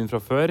bor i byen fra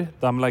før,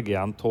 de legger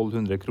igjen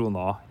 1.200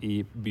 kroner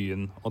i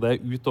byen, og det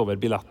er utover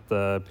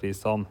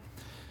billettprisene.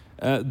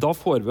 Da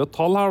får vi et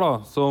tall her da,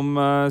 som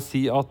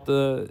sier at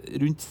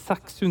rundt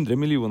 600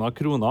 millioner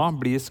kroner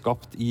blir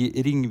skapt i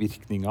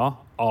ringvirkninger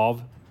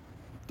av,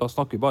 da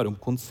snakker vi bare om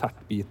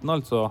konsertbiten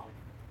altså,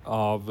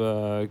 av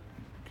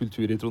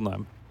kultur i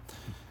Trondheim.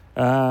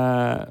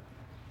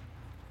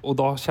 Og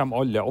da kommer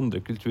alle andre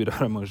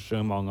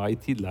kulturarrangementer i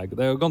tillegg.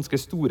 Det er jo ganske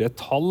store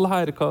tall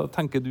her. Hva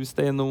tenker du,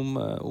 Stein,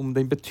 om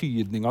den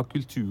betydningen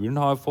kulturen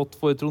har fått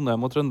for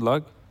Trondheim og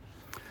Trøndelag?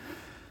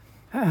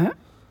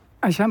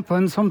 Jeg kommer på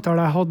en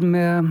samtale jeg hadde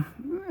med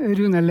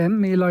Rune Lem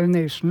i Live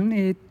Nation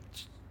i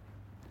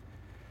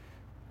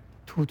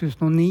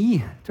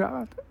 2009, tror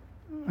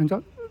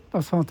jeg.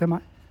 Da sa han til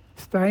meg,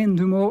 Stein,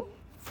 du må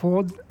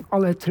få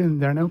alle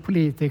trønderne og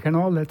politikerne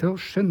og alle til å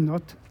skjønne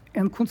at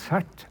en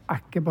konsert er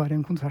ikke bare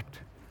en konsert.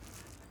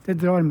 Det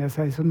drar med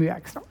seg så mye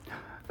ekstra.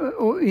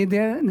 Og i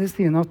det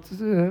sier han at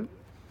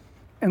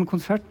en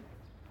konsert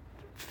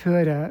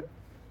fører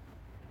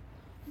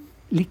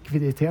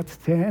likviditet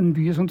til en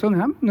by som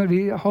Trondheim, når vi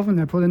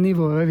havner på det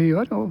nivået vi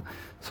gjør. Og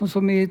sånn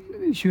som i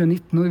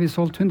 2019, når vi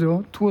solgte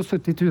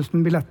 172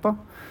 000 billetter.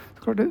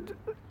 Så klart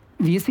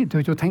vi sitter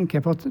jo ikke og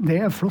tenker på at det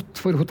er flott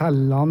for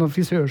hotellene og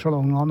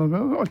frisørsalongene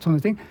og alt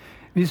sånne ting.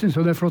 Vi synes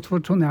jo det er flott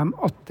for Trondheim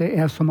at det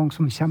er så mange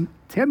som kommer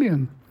til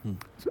byen.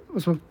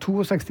 Altså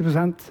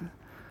 62%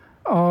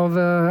 av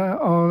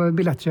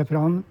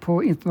billettkjøperne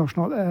på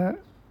internasjonale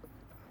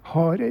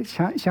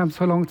kommer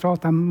så langt fra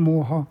at de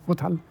må ha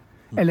hotell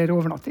eller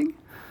overnatting.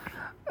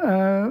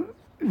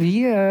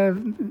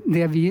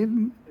 Det vi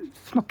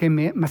snakker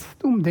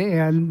mest om, det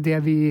er det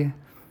vi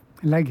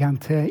legger hen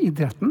til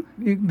idretten.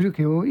 Vi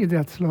bruker jo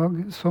idrettslag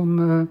som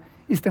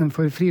i stedet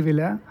for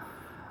frivillige.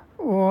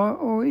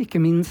 Og ikke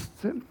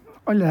minst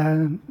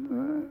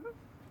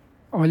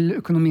all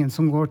økonomien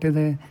som går til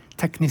de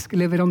tekniske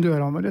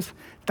leverandørene våre.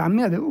 Dem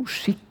er det jo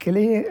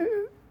skikkelig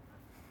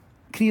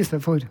krise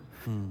for.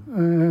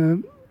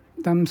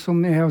 Dem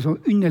som er altså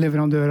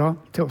underleverandører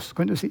til oss,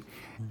 kan du si.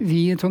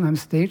 Vi i Trondheim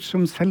Stage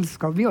som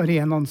selskap, vi har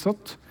en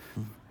ansatt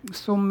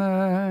som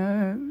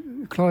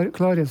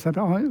klarer seg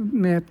bra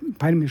med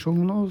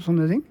permisjon og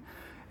sånne ting.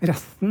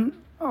 Resten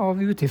av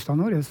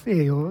utgiftene våre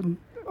er jo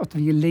at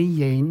vi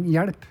leier inn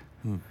hjelp.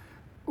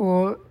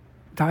 Og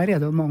der er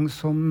det jo mange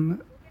som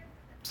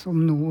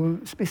nå,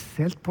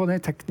 spesielt på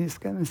det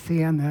tekniske, med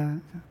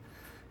scene,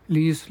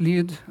 lys,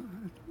 lyd,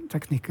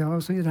 teknikker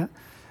og så videre,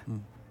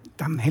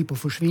 de holder på å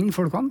forsvinne,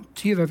 folkene.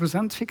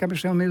 20% fikk jeg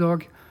beskjed om i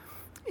dag,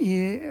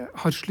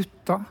 har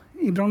sluttet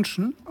i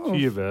bransjen.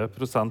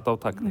 20% av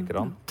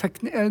teknikerne?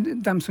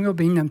 De som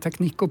jobber innen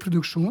teknikk og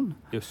produksjon,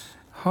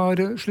 har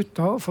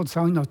sluttet og fått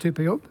seg annen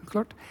type jobb.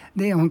 Klart.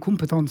 Det er jo en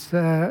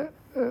kompetanse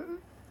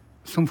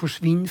som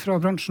forsvinner fra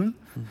bransjen.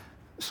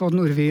 Så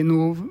når vi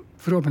nå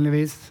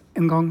forhåpentligvis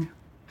en gang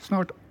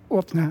snart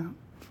åpner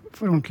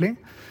for ordentlig,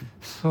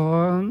 så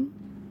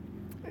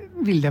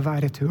vil det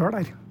være et høl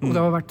der. Og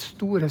det har vært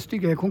store,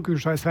 stygge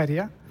konkurser i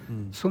Sverige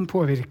som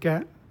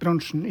påvirker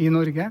bransjen i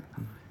Norge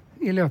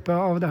i løpet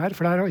av det her,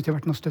 for der har ikke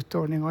vært noen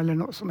støtteordning eller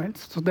noe som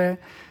helst. Så det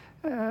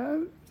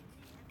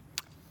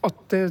at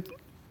det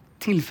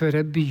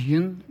tilfører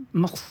byen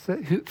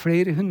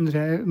flere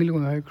 100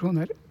 millioner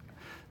kroner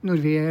når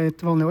vi er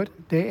et vanlig år,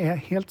 det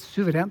er helt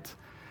suverent.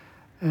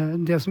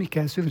 Det som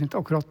ikke er suverent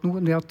akkurat nå,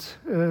 det er at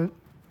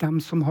de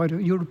som har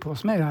hjulpet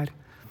oss med det her,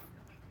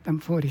 de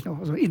får ikke noe.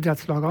 Altså,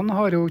 idrettslagene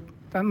har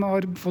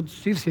fått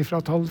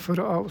 7-sifret tall for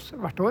oss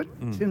hvert år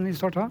siden vi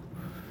startet.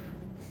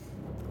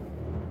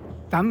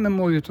 De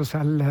må ut og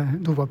selge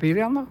dopapir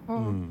igjen, da,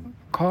 og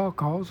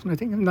kaka og sånne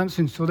ting. De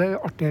synes jo det er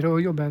artigere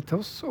å jobbe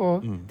til oss,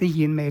 og det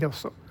gir mer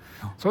også.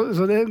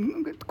 Så det er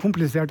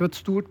komplisert og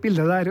et stort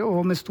bilde der,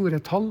 og med store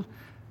tall,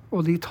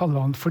 og de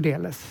tallene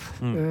fordeles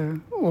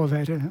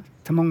over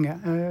til mange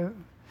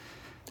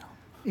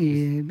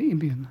i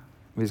byen.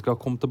 Vi skal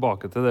komme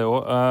tilbake til det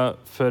også.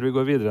 Før vi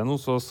går videre nå,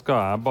 så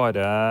skal jeg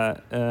bare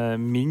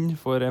minne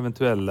for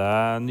eventuelle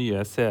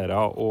nye seere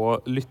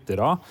og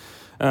lyttere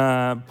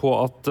på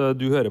at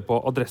du hører på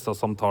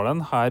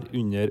Adressasamtalen her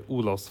under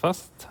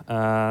Olavsfest.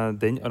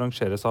 Den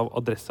arrangeres av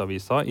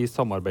Adresseavisa i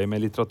samarbeid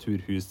med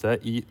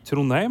Litteraturhuset i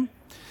Trondheim.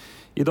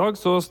 I dag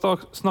så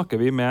snakker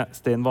vi med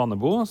Stein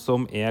Vanebo,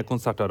 som er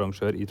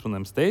konsertarrangør i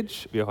Trondheim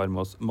Stage. Vi har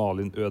med oss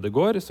Malin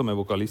Ødegård, som er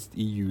vokalist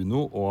i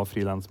Juno og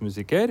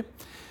freelance-musiker.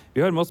 Vi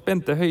har med oss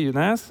Bente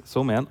Høyenes,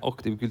 som er en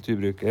aktiv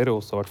kulturbruker og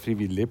også har vært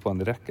frivillig på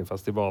en rekke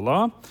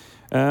festivaler.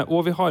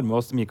 Og vi har med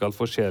oss Mikael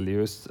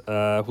Forselius,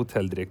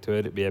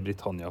 hotelldirektør ved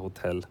Britannia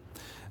Hotel.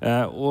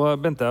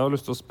 Og Bente, jeg har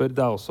lyst til å spørre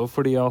deg også,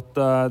 fordi at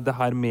det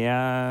her med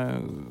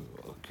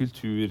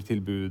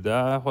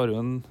kulturtilbudet har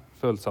jo en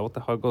følelse av at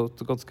det har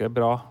gått ganske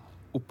bra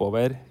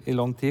oppover i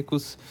lang tid.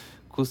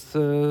 Hvordan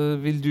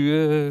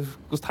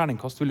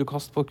terningkast vil du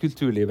kaste på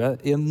kulturlivet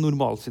i en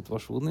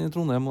normalsituasjon i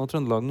Trondheim og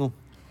Trøndelag nå?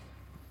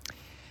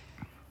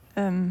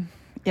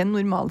 I en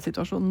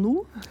normalsituasjon nå?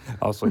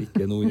 Altså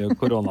ikke nå i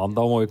koronaen,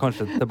 da må vi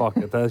kanskje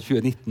tilbake til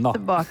 2019 da.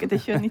 Tilbake til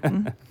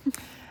 2019.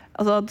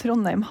 Altså,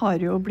 Trondheim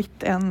har jo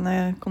blitt en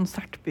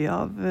konsertby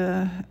av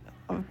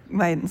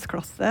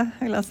verdensklasse,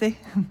 vil jeg si.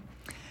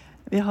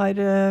 Vi har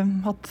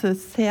hatt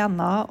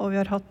scener, og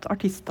vi har hatt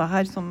artister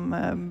her som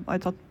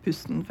har tatt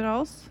pusten fra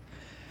oss.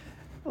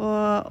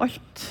 Og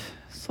alt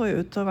så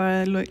ut til å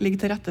ligge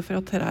til rette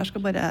for at dette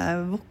skal bare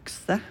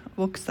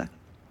vokse.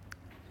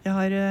 Vi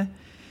har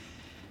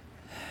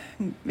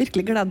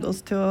virkelig gledet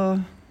oss til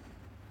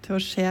å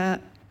se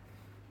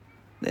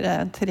dere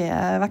tre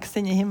vekst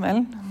inn i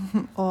himmelen,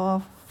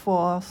 og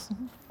få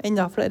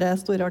enda flere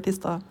store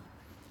artister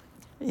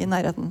i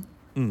nærheten.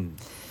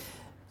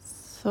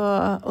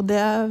 Og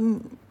det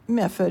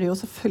medfører jo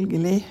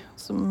selvfølgelig,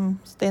 som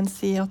Stein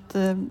sier, at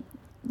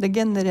det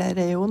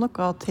genererer jo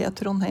noe til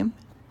Trondheim.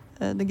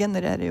 Det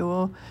genererer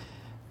jo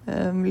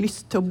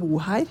lyst til å bo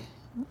her,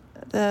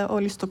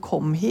 og lyst til å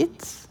komme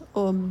hit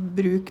og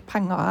bruke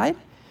penger her.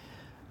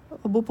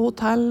 Og bo på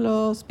hotell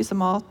og spise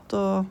mat,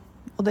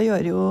 og det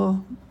gjør jo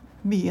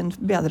byen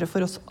bedre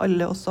for oss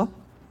alle også,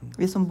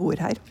 vi som bor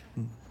her.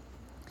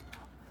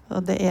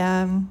 Og det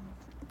er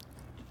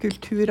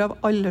kultur av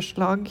alle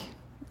slag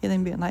i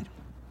den byen her.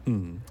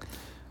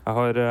 Jeg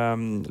har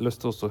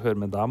lyst til også å høre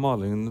med deg,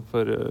 Malin,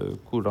 for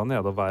hvordan det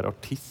å være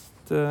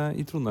artist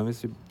i Trondheim,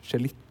 hvis vi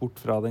ser litt bort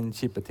fra den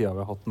kjipe tida vi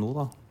har hatt nå,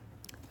 da?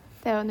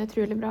 Det er jo en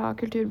utrolig bra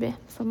kulturby,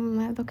 som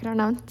dere har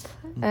nevnt.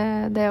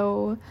 Det er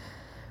jo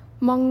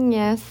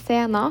mange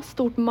scener,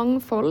 stort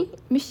mangfold,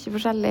 mye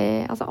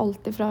forskjellig, altså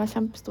alt fra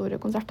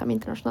kjempestore konserter med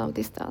internasjonale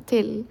artister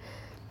til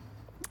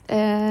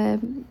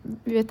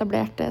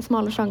uetablerte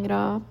smale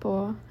sjangre på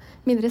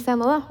mindre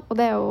scener, da. Og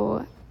det er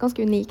jo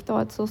ganske unikt å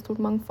ha et så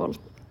stort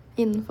mangfold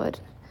innenfor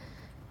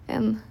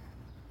en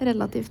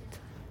relativt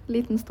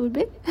liten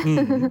storby.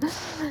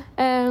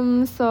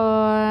 Så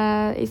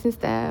jeg synes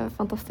det er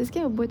fantastisk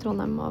å bo i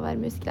Trondheim og være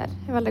musiker her.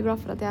 Jeg er veldig glad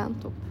for at jeg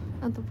endte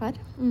opp her.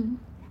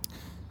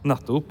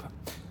 Nettopp.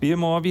 Vi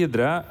må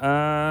videre.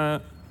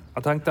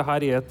 Jeg tenkte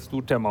her er et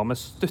stort tema med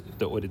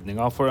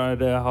støtteordninger, for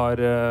det har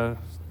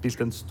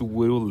spilt en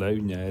stor rolle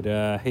under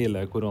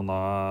hele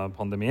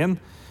koronapandemien.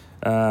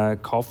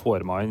 Hva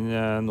får man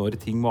når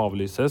ting må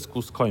avlyses?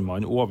 Hvordan kan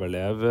man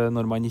overleve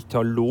når man ikke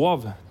har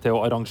lov til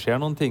å arrangere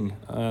noen ting?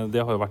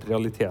 Det har jo vært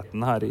realiteten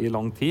her i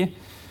lang tid.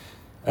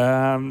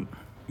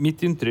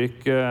 Mitt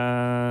inntrykk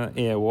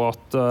er jo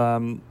at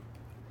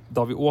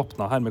da vi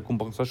åpnet her med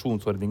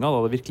kompensasjonsordninger, da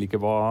det virkelig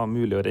ikke var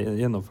mulig å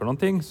gjennomføre noen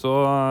ting, så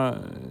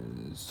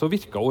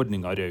virket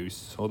ordningen raus.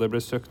 Og det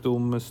ble søkt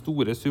om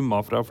store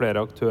summer fra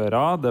flere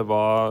aktører, det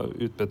var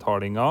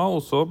utbetalinger, og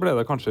så ble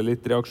det kanskje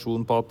litt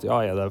reaksjon på at ja,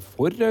 er det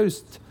for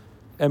raust,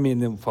 er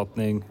min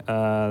oppfatning.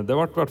 Det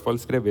ble i hvert fall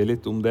skrevet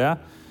litt om det,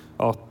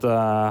 at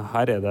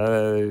her er det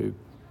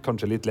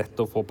kanskje litt lett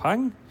å få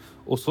penger.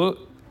 Og så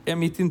er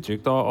mitt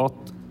inntrykk da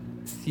at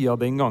siden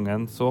den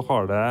gangen så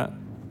har det,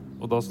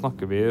 og da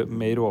snakker vi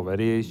mer over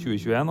i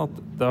 2021, at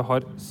det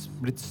har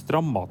blitt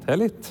strammet til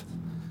litt.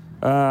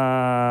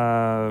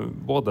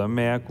 Både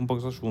med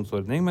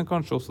kompensasjonsordning, men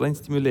kanskje også den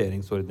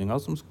stimuleringsordningen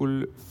som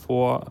skulle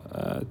få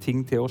ting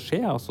til å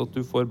skje. Altså at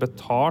du får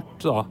betalt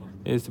da,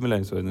 i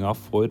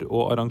stimuleringsordningen for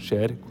å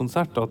arrangere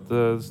konsert, at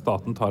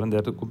staten tar en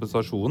del til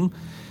kompensasjonen.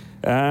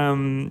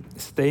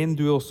 Stein,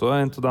 du er også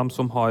en av dem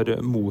som har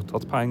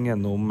mottatt penger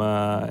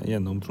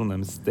gjennom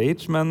Trondheim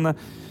Stage, men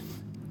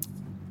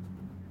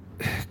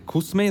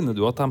hvordan mener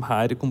du at de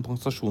her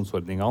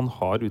kompensasjonsordningene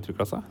har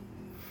utviklet seg?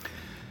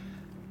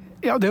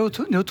 Ja, det er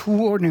jo to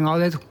ordninger.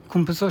 Det er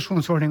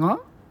kompensasjonsordninger,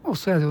 og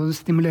så er det jo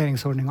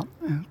stimuleringsordninger.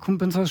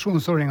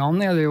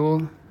 Kompensasjonsordningene er det jo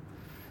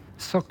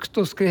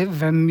sagt og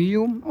skrevet mye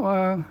om, og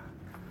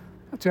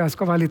jeg tror jeg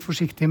skal være litt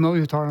forsiktig med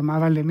å uttale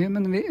meg veldig mye,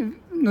 men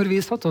når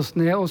vi satte oss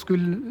ned og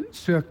skulle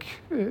søke,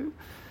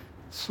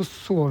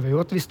 så vi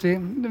jo at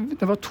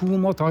det var to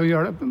måter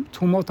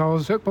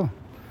å søke på.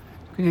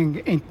 Du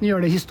kunne enten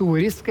gjøre det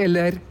historisk,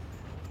 eller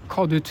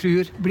hva du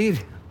tror blir.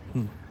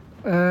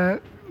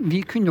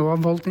 Vi kunne jo ha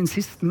valgt den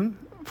siste,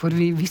 for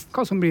vi visste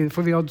hva som blir,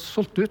 for vi hadde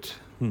solgt ut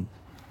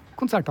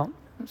konsertene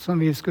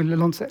som vi skulle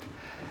lansere.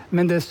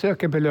 Men det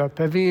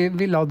søkebeløpet vi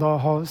ville da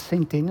ha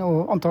sendt inn,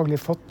 og antagelig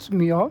fått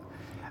mye av,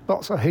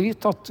 var så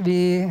høyt at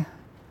jeg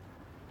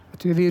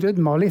tror vi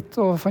rødmet litt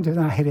og fant ut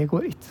at dette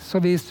går ikke. Så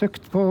vi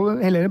søkte på,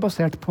 heller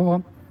basert på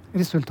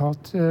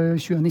resultat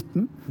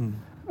 2019.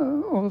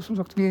 Og som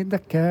sagt, vi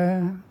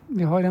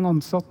har en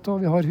ansatt, og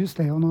vi har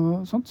husleie og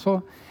noe sånt,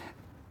 så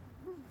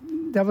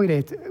det var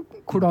greit.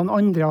 Hvordan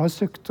andre har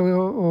søkt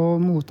og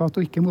mottatt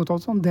og ikke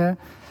mottatt sånn, det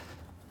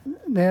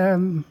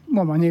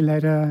må man heller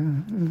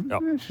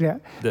se.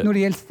 Når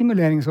det gjelder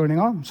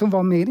stimuleringsordninger, som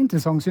var mer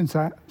interessant, synes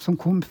jeg, som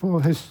kom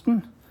på høsten,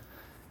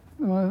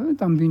 de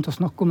begynte å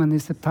snakke om den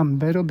i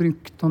september og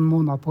brukte noen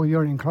måneder på å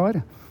gjøre den klar.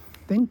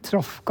 Den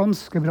traff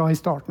ganske bra i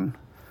starten.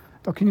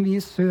 Da kunne vi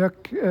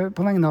søke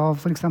på vegne av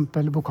for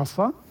eksempel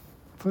Bokassa,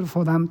 for å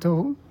få dem til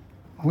å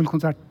holde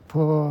konsert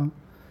på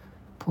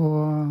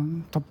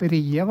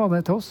Tapperiet, var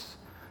det til oss.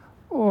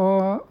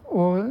 Og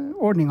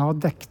ordningen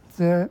hadde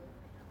dekket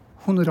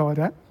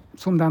honoraret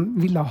som de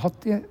ville ha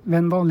hatt ved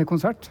en vanlig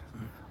konsert,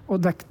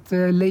 og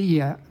dekket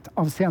leie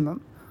av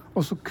scenen.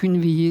 Og så kunne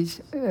vi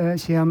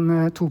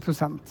tjene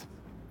 2%.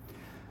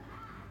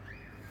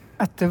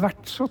 Etter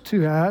hvert så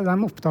tror jeg de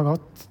oppdaget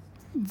at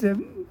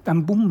de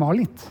bomma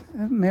litt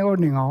med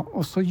ordningen,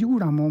 og så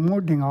gjorde de om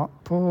ordningen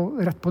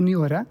rett på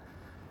nyåret.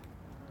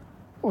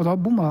 Og da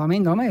bomma de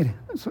enda mer.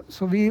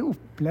 Så vi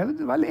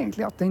opplevde vel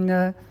egentlig at den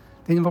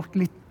ble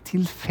litt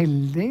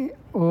tilfeldig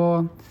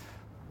og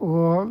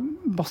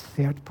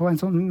basert på en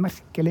sånn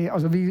merkelig...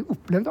 Altså vi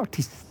opplevde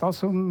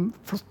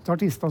flotte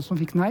artister som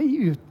fikk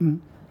nei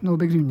uten noe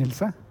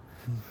begrunnelse.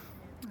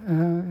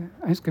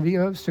 Jeg husker vi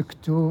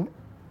søkte jo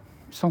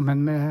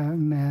sammen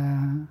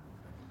med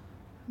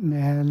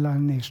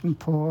Live Nation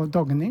på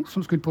Dagny,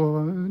 som skulle på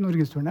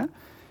Norgesturné.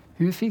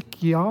 Hun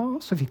fikk ja,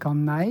 så fikk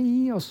han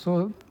nei, og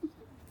så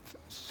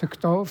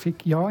søkte hun og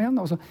fikk ja igjen.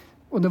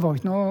 Og det var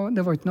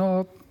ikke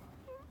noe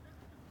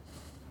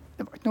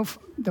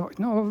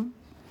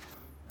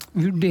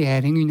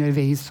vurdering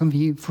underveis som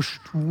vi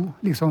forsto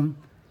liksom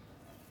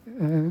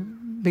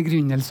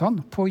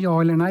begrunnelsene på ja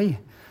eller nei.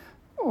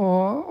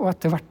 Og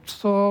etter hvert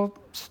så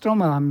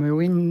strammet de jo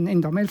inn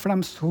enda mer, for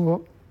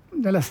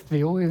det leste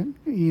vi jo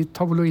i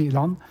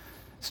tabloidene.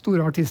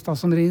 Store artister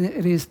som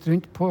reiste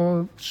rundt på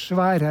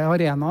svære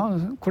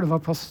arenaer, hvor det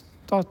var plass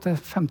da, til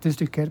 50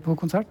 stykker på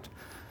konsert,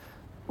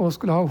 og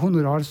skulle ha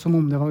honorar som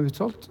om det var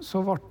utsolgt,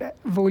 så ble det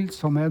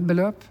voldsomme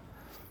beløp.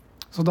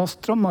 Så da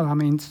strammet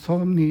de inn så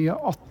mye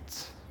at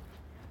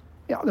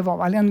det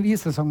var vel en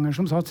visesanger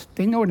som sa at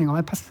den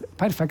ordningen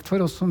perfekt for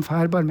oss som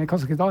fær bare med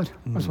kassegitar.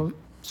 Altså,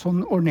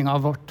 sånn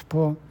ordningen ble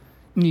på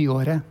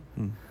nyåret.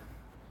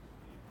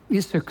 Vi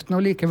søkte nå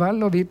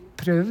likevel, og vi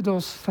prøvde å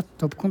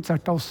sette opp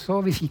konserter også.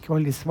 Vi fikk jo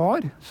aldri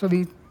svar, så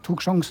vi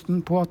tok sjansen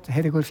på at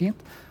dette går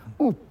fint.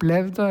 Og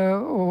opplevde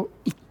å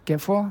ikke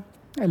få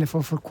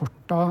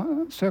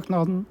forkortet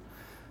søknaden.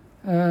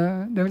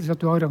 Det vil si at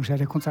du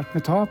arrangerer konsert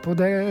med tap, og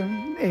det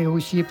er jo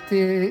kjipt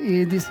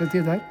i disse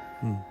tider.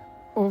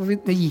 Og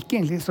det gikk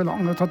egentlig så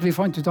langt at vi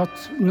fant ut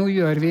at nå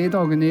gjør vi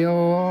Dagny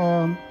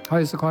og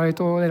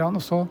Highasakite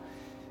og så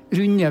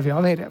runder vi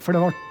av dette. For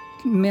det var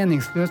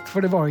meningsløst,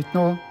 for det var ikke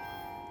noe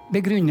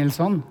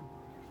begrunnelsene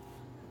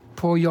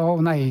på ja-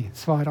 og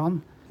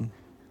nei-svarene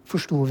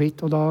forstod vi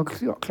ikke, og da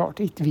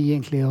klarte ikke vi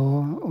egentlig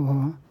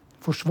å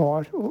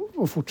forsvare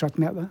og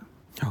fortsette med det.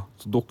 Ja,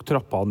 så dere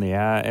trappet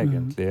ned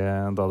egentlig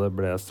da det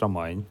ble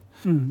strammet inn.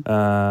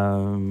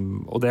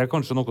 Og det er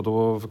kanskje noe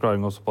av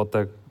forklaringen også på at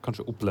det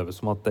kanskje oppleves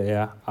som at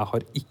jeg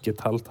har ikke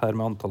telt her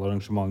med antall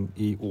arrangement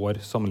i år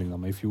sammenlignet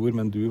med i fjor,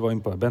 men du var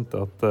inne på det,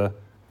 Bente, at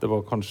det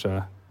var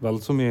kanskje vel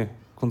så mye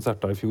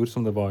konserter i fjor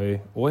som det var i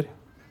år.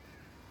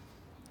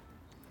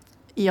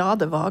 Ja,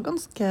 det var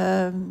ganske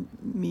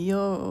mye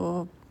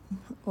å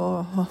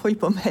holde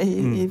på med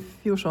i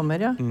fjor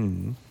sommer, ja.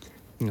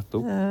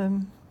 Nettopp.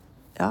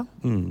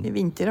 I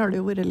vinter har det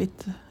jo vært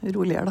litt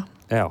roligere, da.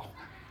 Ja.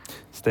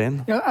 Stein?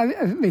 Ja,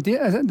 jeg vet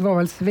ikke, det var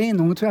vel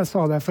Sveinung, tror jeg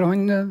sa det, for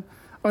han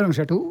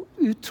arrangerte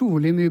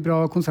utrolig mye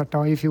bra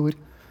konserter i fjor.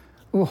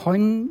 Og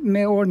han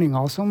med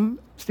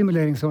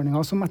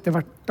stimuleringsordninger som etter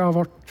hvert da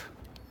ble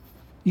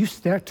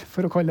justert,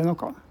 for å kalle det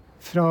noe,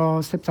 fra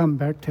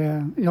september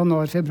til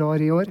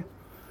januar-februar i år,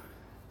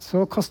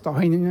 så kastet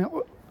han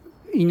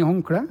inn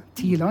håndkle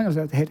tidlig og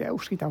sa at dette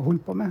orker ikke jeg å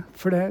holde på med,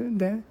 for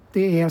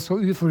det er så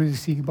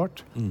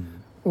uforutsigbart.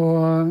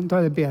 Og da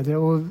er det bedre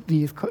å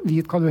vite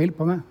hva du holder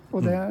på med.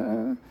 Og det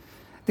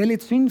er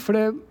litt synd, for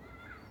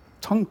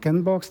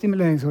tanken bak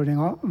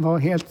stimuleringsordningen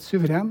var helt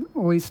suveren,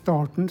 og i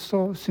starten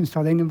så synes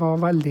jeg den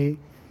var veldig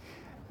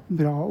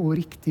bra og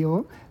riktig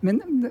også.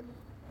 Men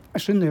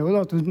jeg skjønner jo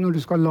da at når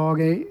du skal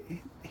lage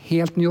en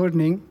helt ny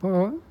ordning på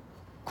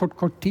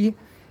kort tid,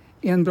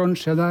 i en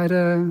bransje der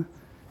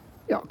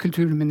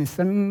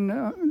kulturministeren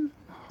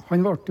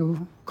han ble jo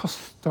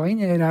kastet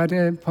inn i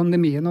denne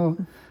pandemien,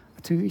 og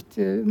jeg tror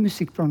ikke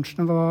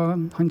musikkbransjen var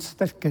hans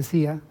sterke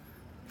side,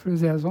 for å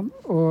si det sånn.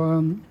 Og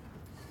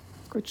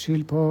jeg skal ikke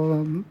skylde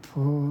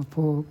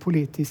på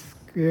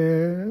politisk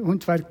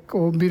håndverk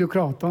og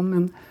byråkratene,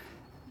 men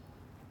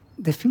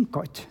det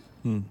funket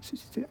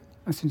ikke.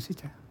 Jeg synes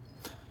ikke.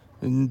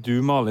 Du,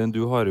 Malin,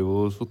 du har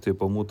jo sittet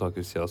på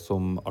mottakersiden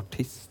som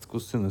artist.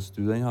 Hvordan synes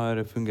du den har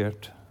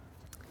fungert?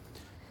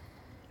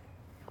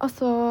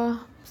 Altså,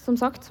 som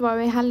sagt, så var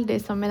vi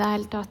heldige som i det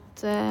hele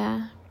tatt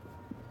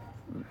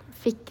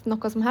fikk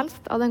noe som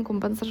helst av den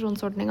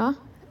kompensasjonsordningen.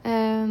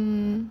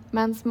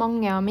 Mens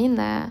mange av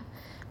mine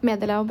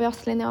medlemmer på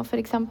jazzlinja,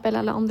 for eksempel,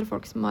 eller andre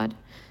folk som har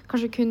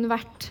kanskje kun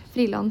vært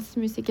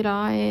frilansmusikere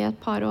i et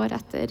par år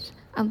etter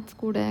endt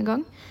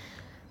skolegang,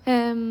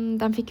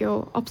 de fikk jo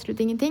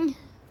absolutt ingenting.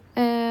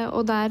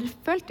 Og der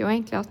følte jeg jo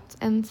egentlig at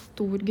en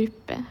stor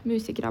gruppe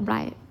musikere ble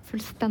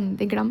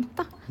fullstendig glemt,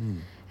 da.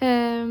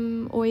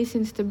 Og jeg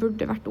synes det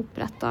burde vært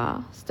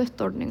opprettet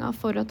støtteordninger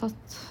for å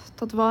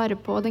tatt vare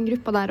på den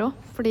gruppa der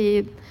også. Fordi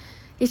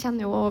jeg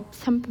kjenner jo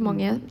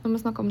kjempemange, når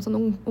vi snakker om sånn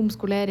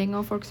omskolering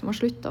og folk som har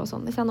sluttet og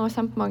sånn, jeg kjenner også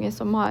kjempemange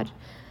som har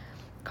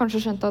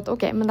kanskje skjønt at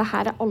ok, men det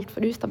her er alt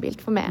for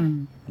ustabilt for meg.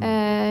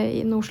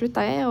 Nå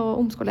slutter jeg å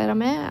omskolere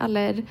meg,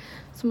 eller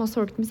som har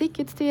solgt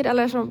musikkutstyr,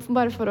 eller som,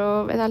 bare for å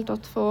i det hele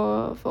tatt få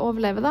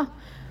overleve, da.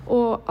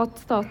 Og at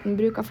staten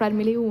bruker flere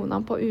millioner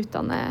på å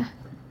utdanne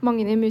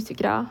mange nye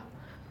musikere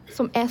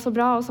som er så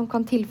bra, og som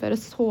kan tilføre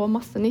så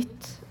masse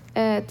nytt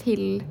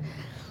til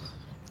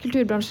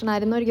kulturbransjen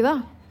her i Norge, da.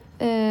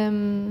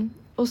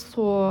 Og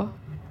så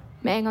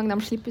med en gang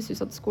de slippes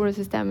ut av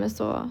skolesystemet,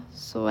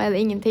 så er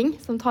det ingenting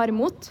som tar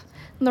imot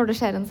når det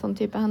skjer en sånn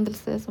type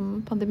hendelse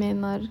som pandemien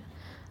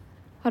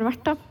har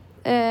vært, da.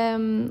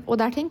 Og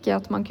der tenker jeg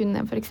at man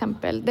kunne for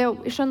eksempel,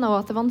 jeg skjønner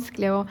også at det er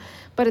vanskelig å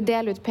bare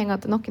dele ut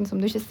penger til noen som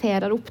du ikke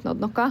ser har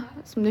oppnådd noe,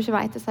 som du ikke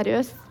vet er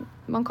seriøst.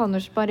 Man kan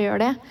jo ikke bare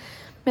gjøre det.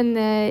 Men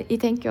jeg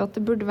tenker jo at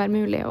det burde være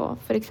mulig å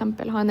for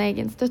eksempel ha en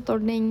egen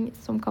støtteordning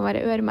som kan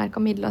være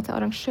øremerket midler til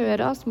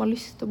arrangører som har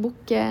lyst til å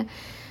booke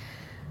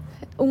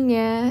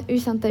unge,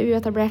 ukjente,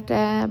 uetablerte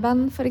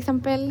band, for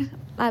eksempel.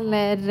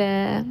 Eller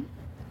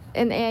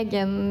en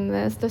egen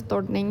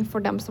støtteordning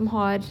for dem som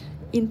har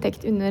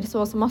inntekt under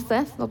så og så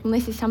masse, sånn at man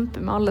ikke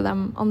kjemper med alle de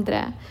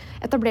andre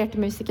etablerte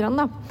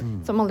musikerne, da,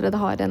 som allerede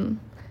har en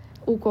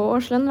OK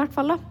årslønn, i hvert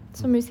fall, da,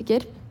 som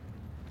musiker.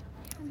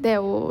 det er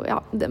jo, ja,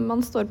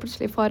 man står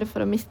plutselig i fare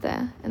for å miste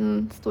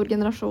en stor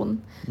generasjon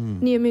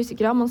nye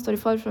musikere. Man står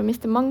i fare for å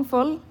miste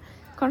mangfold.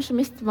 Kanskje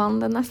mister man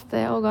den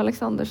neste Åge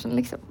Aleksandersen,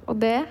 liksom. Og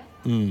det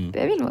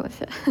vil man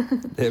ikke.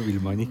 Det vil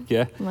man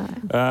ikke.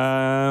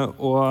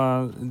 Og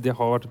det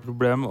har vært et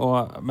problem.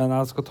 Men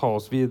jeg skal ta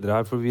oss videre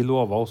her, for vi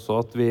lovet også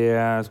at vi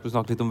skulle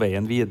snakke litt om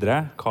veien videre.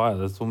 Hva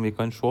er det som vi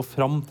kan se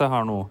fram til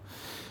her nå?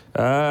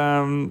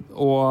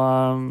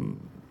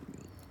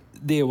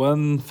 Det er jo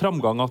en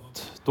framgang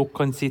at dere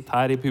kan sitte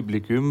her i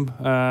publikum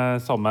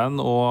sammen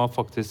og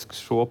faktisk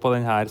se på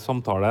denne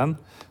samtalen.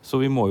 Så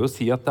vi må jo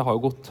si at det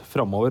har gått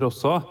fremover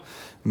også.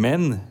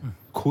 Men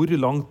hvor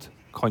langt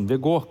kan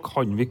det gå?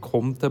 Kan vi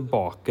komme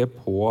tilbake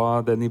på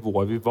det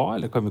nivået vi var,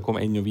 eller kan vi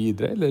komme enda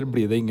videre, eller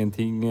blir det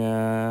ingenting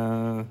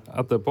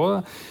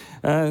etterpå?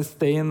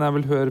 Stein, jeg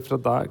vil høre fra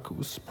deg.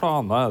 Hvilke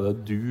planer er det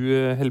du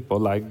holder på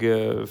å legge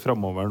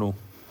fremover nå?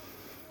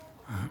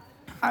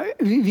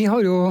 Vi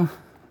har jo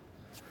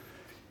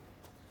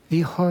vi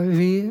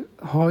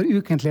har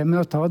ukentlige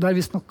møter der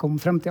vi snakker om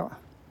fremtiden.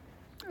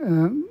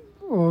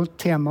 Og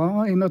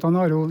temaet i møtene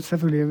har jo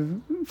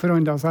selvfølgelig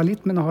forandret seg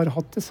litt, men har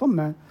hatt det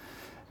samme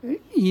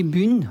i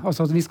bunn.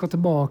 Altså at vi skal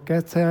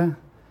tilbake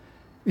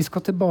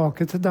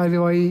til der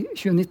vi var i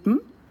 2019.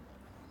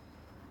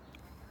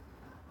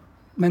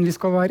 Men vi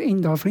skal være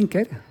enda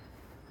flinkere.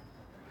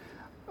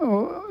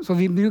 Så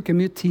vi bruker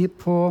mye tid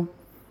på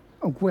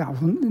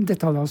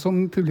detaljer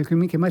som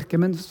publikum ikke merker,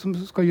 men som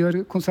skal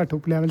gjøre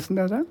konsertopplevelsen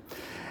bedre.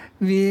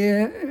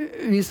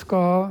 Vi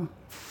skal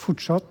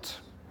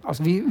fortsatt,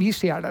 altså vi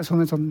ser det som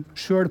en sånn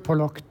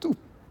selvpålagt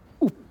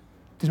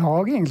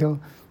oppdrag, egentlig, å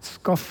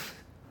skaffe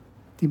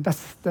de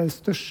beste,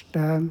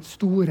 største,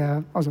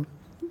 store, altså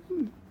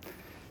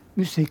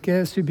musikk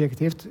er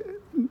subjektivt.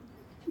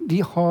 Vi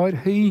har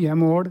høye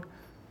mål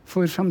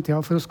for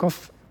fremtiden for å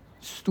skaffe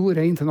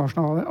store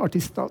internasjonale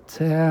artister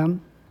til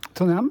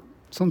Trondheim,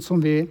 sånn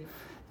som vi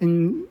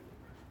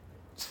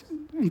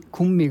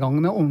kom i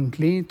gang med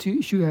ordentlig i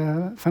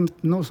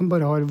 2015, og som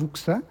bare har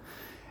vokst.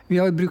 Vi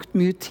har brukt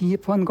mye tid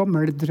på en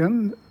gammel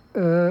drøm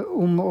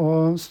om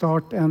å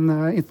starte en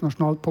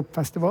internasjonal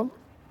popfestival.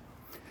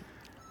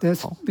 Det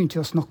begynte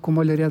vi å snakke om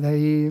allerede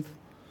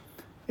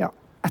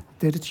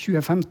etter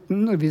 2015,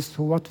 når vi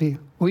så at vi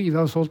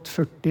har solgt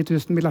 40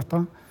 000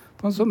 billetter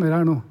på en sommer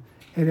her nå.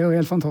 Det er jo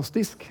helt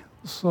fantastisk.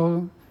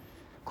 Så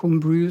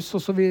kom Bruce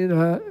og så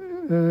videre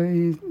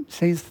i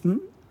 16.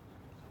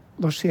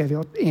 Da ser vi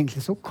at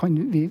egentlig så kan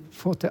vi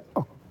få til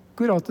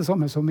akkurat det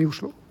samme som i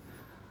Oslo.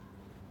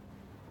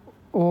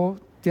 Og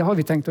det har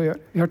vi tenkt å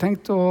gjøre. Vi har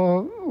tenkt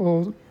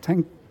å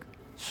tenke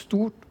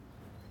stort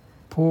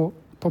på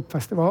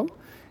popfestival.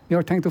 Vi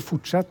har tenkt å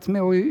fortsette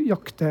med å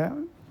jakte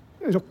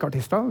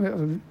rockeartister.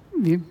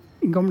 I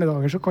gamle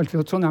dager så kalte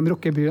vi det Trondheim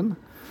rockebyen.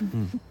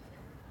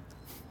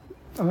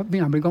 Da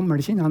begynner jeg å bli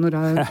gammel, kjenner jeg, når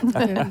jeg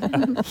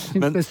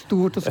synes det er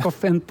stort å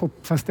skaffe en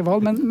popfestival,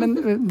 men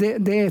det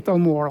er et av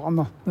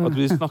målene. Da. At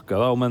vi snakker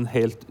da om en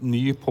helt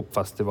ny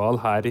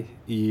popfestival her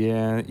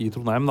i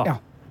Trondheim, da?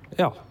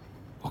 Ja,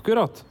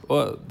 akkurat.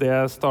 Og det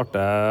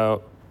starter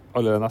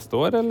allerede neste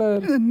år, eller?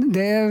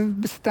 Det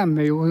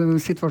bestemmer jo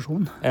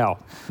situasjonen. Ja.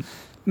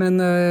 Men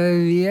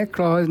vi er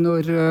klar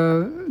når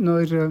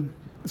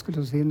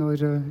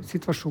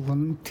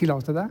situasjonen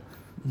tillater det,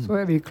 så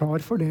er vi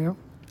klar for det,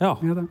 ja.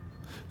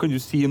 Kan du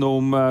si noe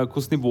om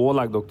hvilket nivå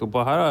legger dere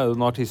på her? Er det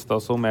noen artister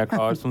som er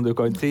klar, som du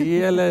kan si,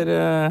 eller?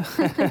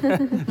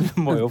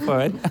 Du må jo få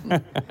høre.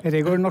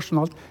 Det går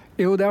nasjonalt.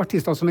 Jo, det er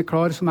artister som er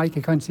klar, som jeg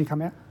ikke kan si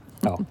hvem er.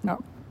 Ja.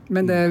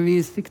 Men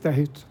vi sikter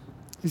høyt.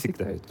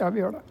 Ja,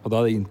 vi gjør det. Og da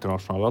er det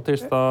internasjonale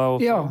artister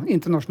også? Ja,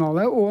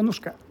 internasjonale og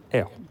norske.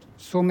 Ja.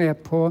 Som er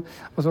på,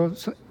 altså,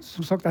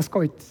 som sagt, jeg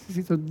skal ikke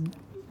sitte og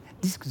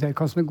diskutere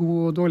hva som er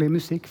god og dårlig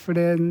musikk, for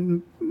det er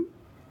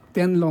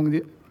en lang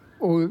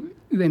og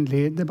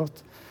uendelig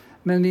debatt.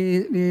 Men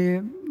vi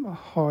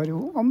har jo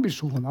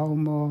ambisjoner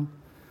om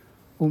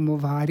å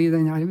være i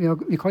denne,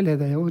 vi kaller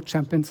det jo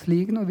Champions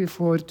League når vi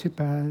får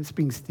type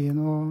Springsteen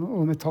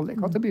og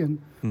Metallica til byen.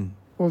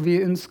 Og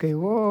vi ønsker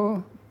jo å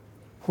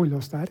holde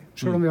oss der,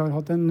 selv om vi har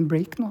hatt en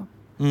break nå.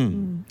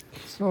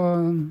 Så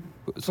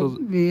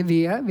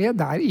vi er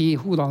der i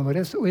hodene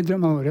våre og i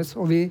drømmene våre,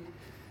 og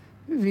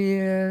vi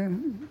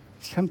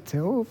kommer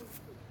til å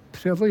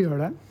prøve å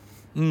gjøre det.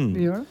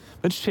 Vi gjør det.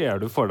 Men ser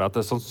du for deg at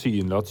det er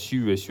sannsynlig at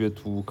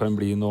 2022 kan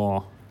bli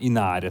noe i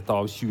nærheten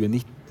av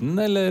 2019,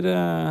 eller?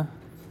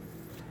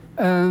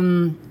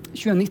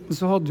 2019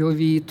 så hadde jo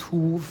vi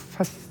 2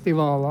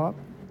 festivaler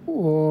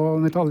og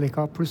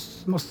Metallica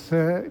pluss masse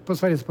på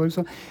Sverresborg,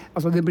 så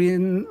altså, det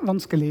blir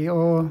vanskelig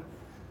å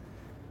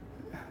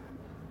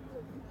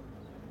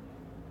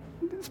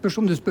spørs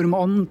om du spør om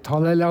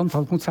antall eller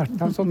antall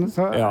konserter. Sånn,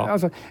 så,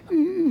 altså,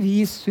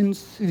 vi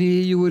syns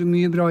vi gjorde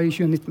mye bra i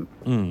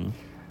 2019.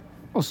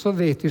 Og så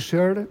vet vi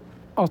selv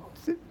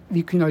at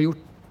vi kunne ha gjort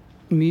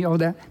mye av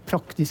det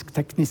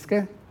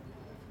praktisk-tekniske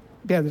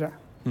bedre.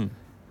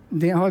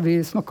 Det har vi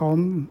snakket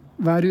om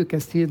hver uke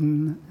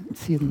siden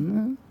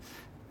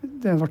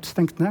det ble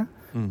stengt ned.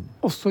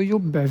 Og så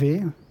jobber vi,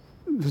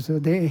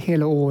 det er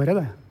hele året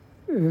det,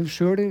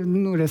 selv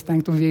når det er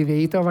stengt, og vi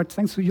vet det har vært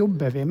stengt, så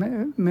jobber vi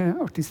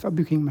med artister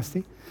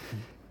bookingmessig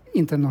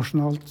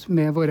internasjonalt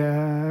med våre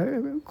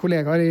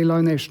kollegaer i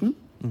Live Nation.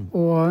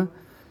 Og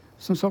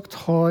som sagt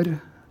har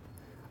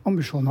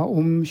ambisjoner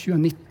om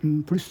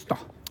 2019 pluss da.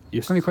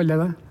 Yes. Kan vi kalle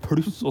det?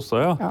 Pluss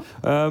også, ja.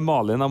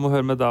 Malin, jeg må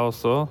høre med deg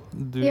også.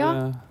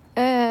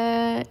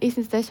 Jeg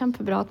synes det er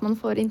kjempebra at man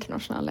får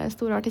internasjonale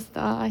store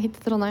artister hit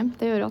til Trondheim.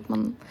 Det gjør at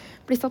man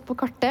blir satt på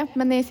kartet,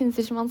 men jeg synes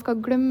ikke man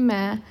skal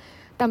glemme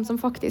dem som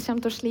faktisk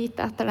kommer til å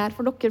slite etter det her,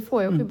 for dere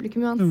får jo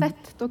publikum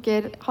uansett.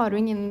 Dere har jo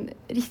ingen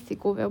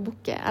risiko ved å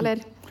booke,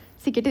 eller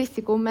sikkert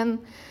risiko, men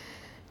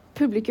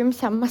publikum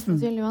kommer mest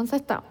sannsynlig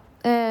uansett da.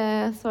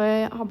 Så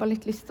jeg har bare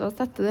litt lyst til å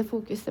sette det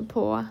fokuset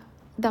på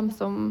dem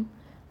som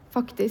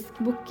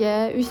faktisk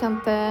booker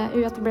ukjente,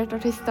 uetablerte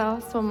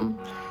artister som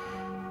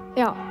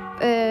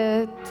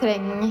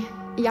trenger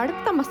hjelp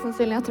da, mest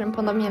sannsynlig etter den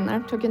pandemien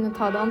her, til å kunne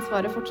ta det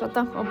ansvaret fortsatt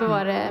da, og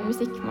bevare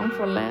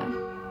musikkmangfoldet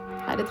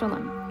her i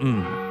Trondheim.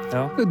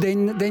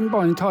 Den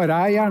ballen tar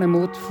jeg gjerne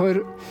mot, for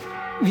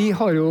vi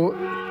har jo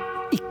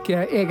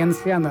ikke egen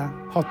scene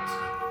hatt.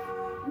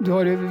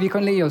 Vi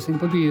kan leie oss inn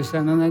på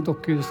Byscenen,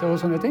 Dokkhuset og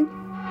sånne ting,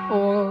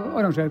 og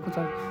arrangere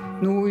konsert.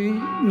 Nå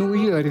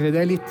gjør vi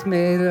det litt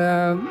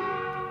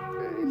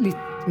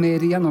mer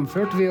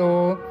gjennomført ved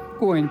å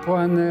gå inn på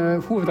en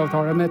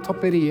hovedavtale med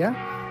Tapperiet,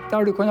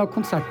 der du kan ha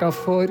konserter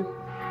for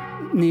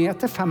ned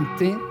til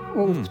 50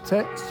 og opp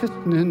til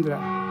 1700.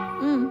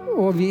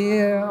 Og vi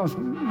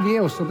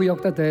er også på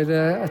jakt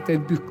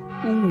etter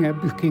unge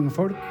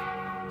bookingfolk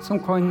som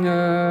kan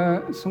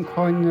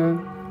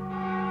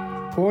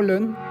på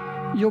lønn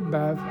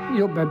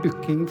jobbe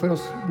booking for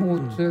oss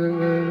mot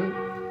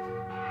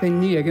den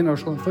nye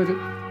generasjonen. For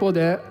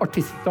både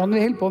artistene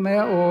vi holder på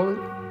med og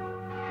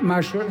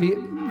meg selv, vi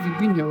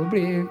begynner å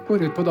går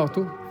ut på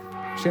dato.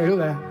 Ser jo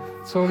det.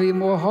 Så vi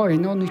må ha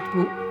inn noe nytt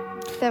blod.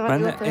 Det var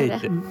godt å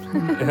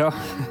høre.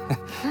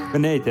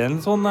 Men er ikke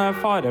en sånn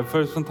fare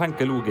for som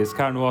tenker logisk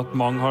her nå at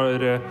mange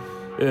har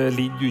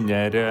lidd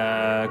under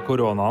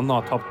koronaen og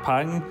har tapt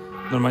penger?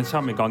 Når man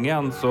kommer i gang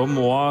igjen, så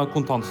må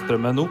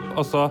kontantstrømmen opp.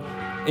 Altså,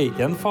 er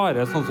ikke en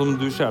fare, sånn som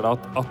du ser det,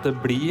 at det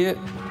blir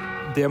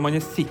det man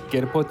er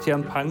sikker på å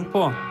tjene penger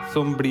på,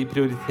 som blir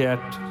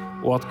prioritert,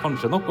 og at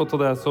kanskje noe av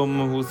det som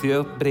hun sier,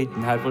 at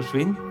bredden her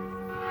forsvinner?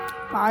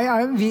 Nei,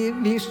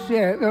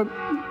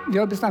 vi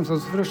har bestemt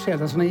oss for å se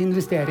det som en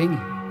investering.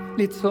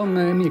 Litt som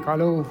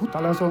Mikael og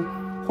Hotel, altså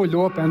holde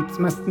åpent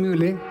mest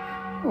mulig.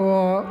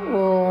 Og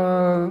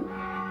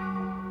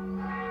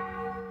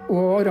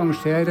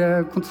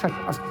arrangere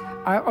konserter. Altså,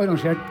 jeg har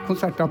arrangert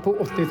konserter på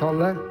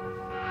 80-tallet,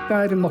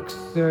 der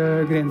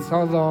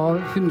maksgrensa var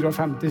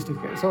 150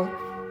 stykker. Så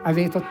jeg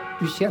vet at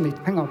du tjener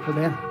ikke penger på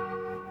det.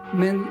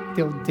 Men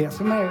det er jo det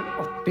som er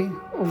artig,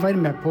 å være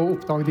med på å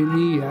oppdage de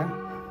nye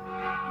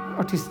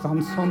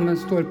artistene som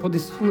står på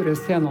de store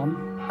scenene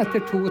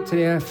etter 2,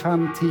 3,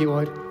 5, 10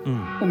 år.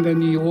 Om det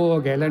er ny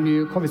Åge eller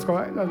ny hva vi skal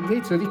være. Det er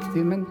ikke så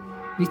viktig, men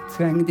vi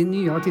trenger de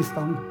nye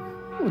artistene.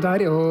 Og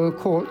der er jo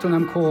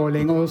Trondheim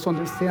Calling og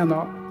sånne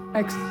scener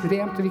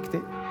ekstremt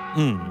viktig.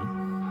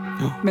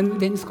 Men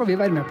den skal vi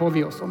være med på,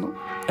 vi også nå.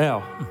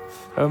 Ja.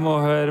 Jeg må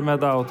høre med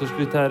deg til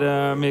slutt her,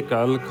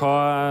 Mikael.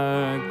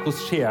 Hvordan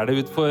ser det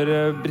ut for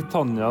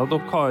Britannia?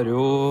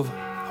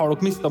 Har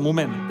dere mistet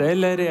momentet,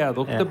 eller er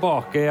dere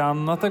tilbake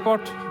igjen etter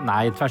hvert?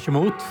 Nei, tvers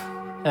imot.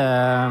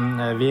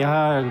 Vi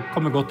har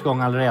kommet godt i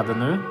gang allerede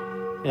nu.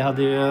 Vi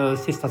hadde jo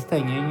sista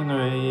stängning nu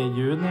i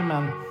juni,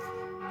 men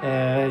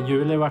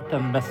juli har vært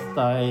den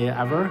bästa i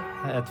ever.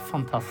 Ett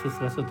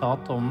fantastiskt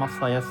resultat og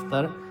masse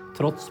gäster,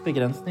 trots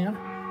begränsningar.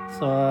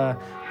 Så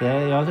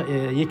jag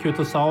gick ut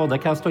och sa, och det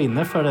kan jag stå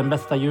inne för, den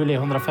bästa juli i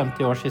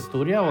 150 års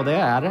historia, och det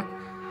är det.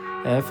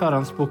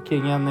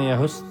 Förhandsbookingen i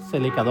höst ser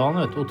likadan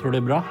ut,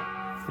 otroligt bra.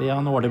 Vi har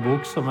en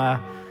orderbok som är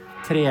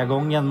 3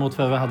 gånger mot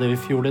vad vi hade i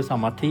fjol i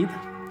samma tid.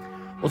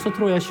 Och så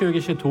tror jag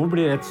 2022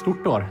 blir ett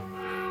stort år.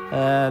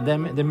 Det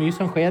är mycket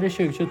som sker i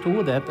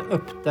 2022, det är ett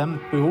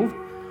uppdämt behov.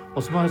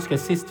 Och som man huskar,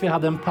 sist vi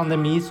hade en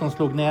pandemi som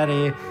slog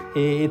ner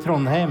i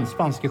Trondheim,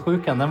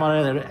 spanskesjukan, den var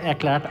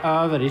erklärt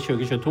över i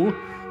 2022.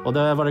 Och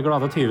det var det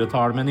glada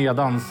 20-tal med nya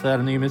danser,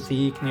 ny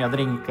musik, nya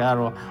drinkar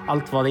och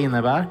allt vad det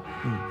innebär.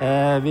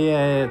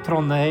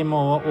 Trondheim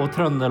och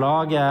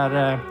Trøndelag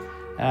är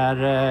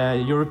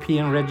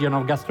European Region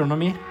of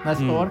Gastronomy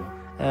nästa år.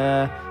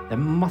 Det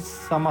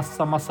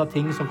är massa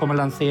ting som kommer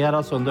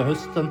lanseras under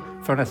hösten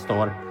för nästa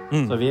år.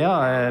 Så vi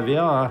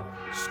har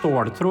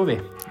stål, tror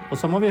vi. Och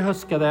så må vi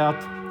huska det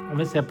att om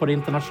vi ser på det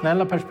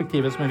internationella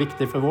perspektivet som är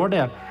viktigt för vår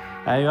del,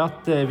 är ju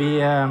att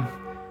vi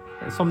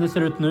som det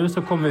ser ut nu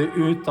så kommer vi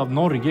ut av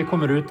Norge,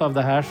 kommer ut av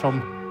det här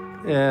som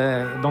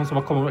de som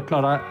har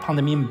klarat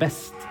pandemin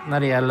bäst när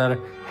det gäller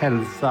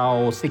hälsa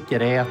och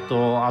säkerhet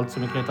och allt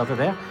som är knyttat till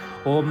det.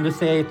 Och om du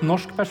ser i ett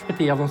norskt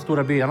perspektiv av de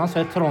stora byarna, så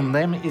är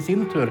Trondheim i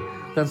sin tur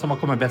den som har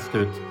kommit bäst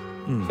ut.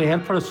 Så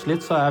helt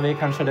plötsligt så är vi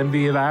kanske den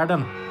by i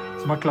världen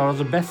som har klarat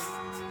sig bäst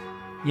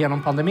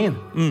genom pandemin.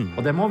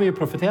 Och det må vi ju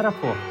profitera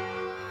på.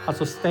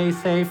 Alltså stay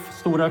safe,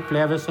 stora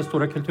upplevelser,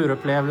 stora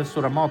kulturupplevelser,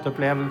 stora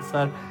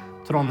matupplevelser.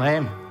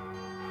 Trondheim.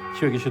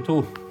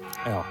 2022.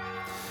 Ja.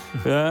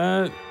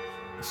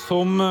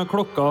 Som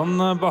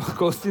klokkene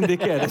bak oss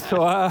indikerer,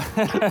 så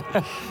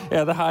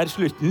det her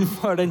slutten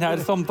for denne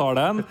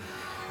samtalen.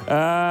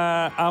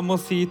 Jeg må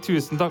si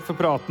tusen takk for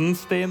praten,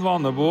 Stein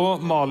Vanebo,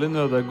 Malin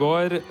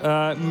Ødegård,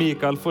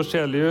 Mikael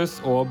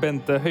Forselius og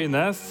Bente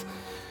Høynes.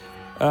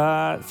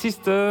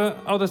 Siste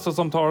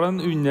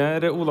adressasamtalen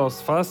under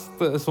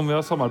Olavsfest, som vi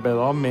har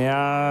samarbeidet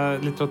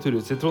med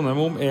Litteraturhuset i Trondheim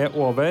om,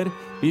 over.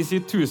 Vi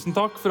sier tusen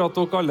takk for at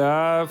dere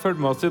alle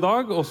følger med oss i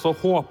dag, og så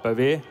håper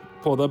vi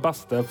på det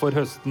beste for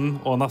høsten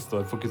og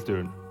neste år for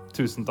kulturen.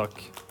 Tusen takk.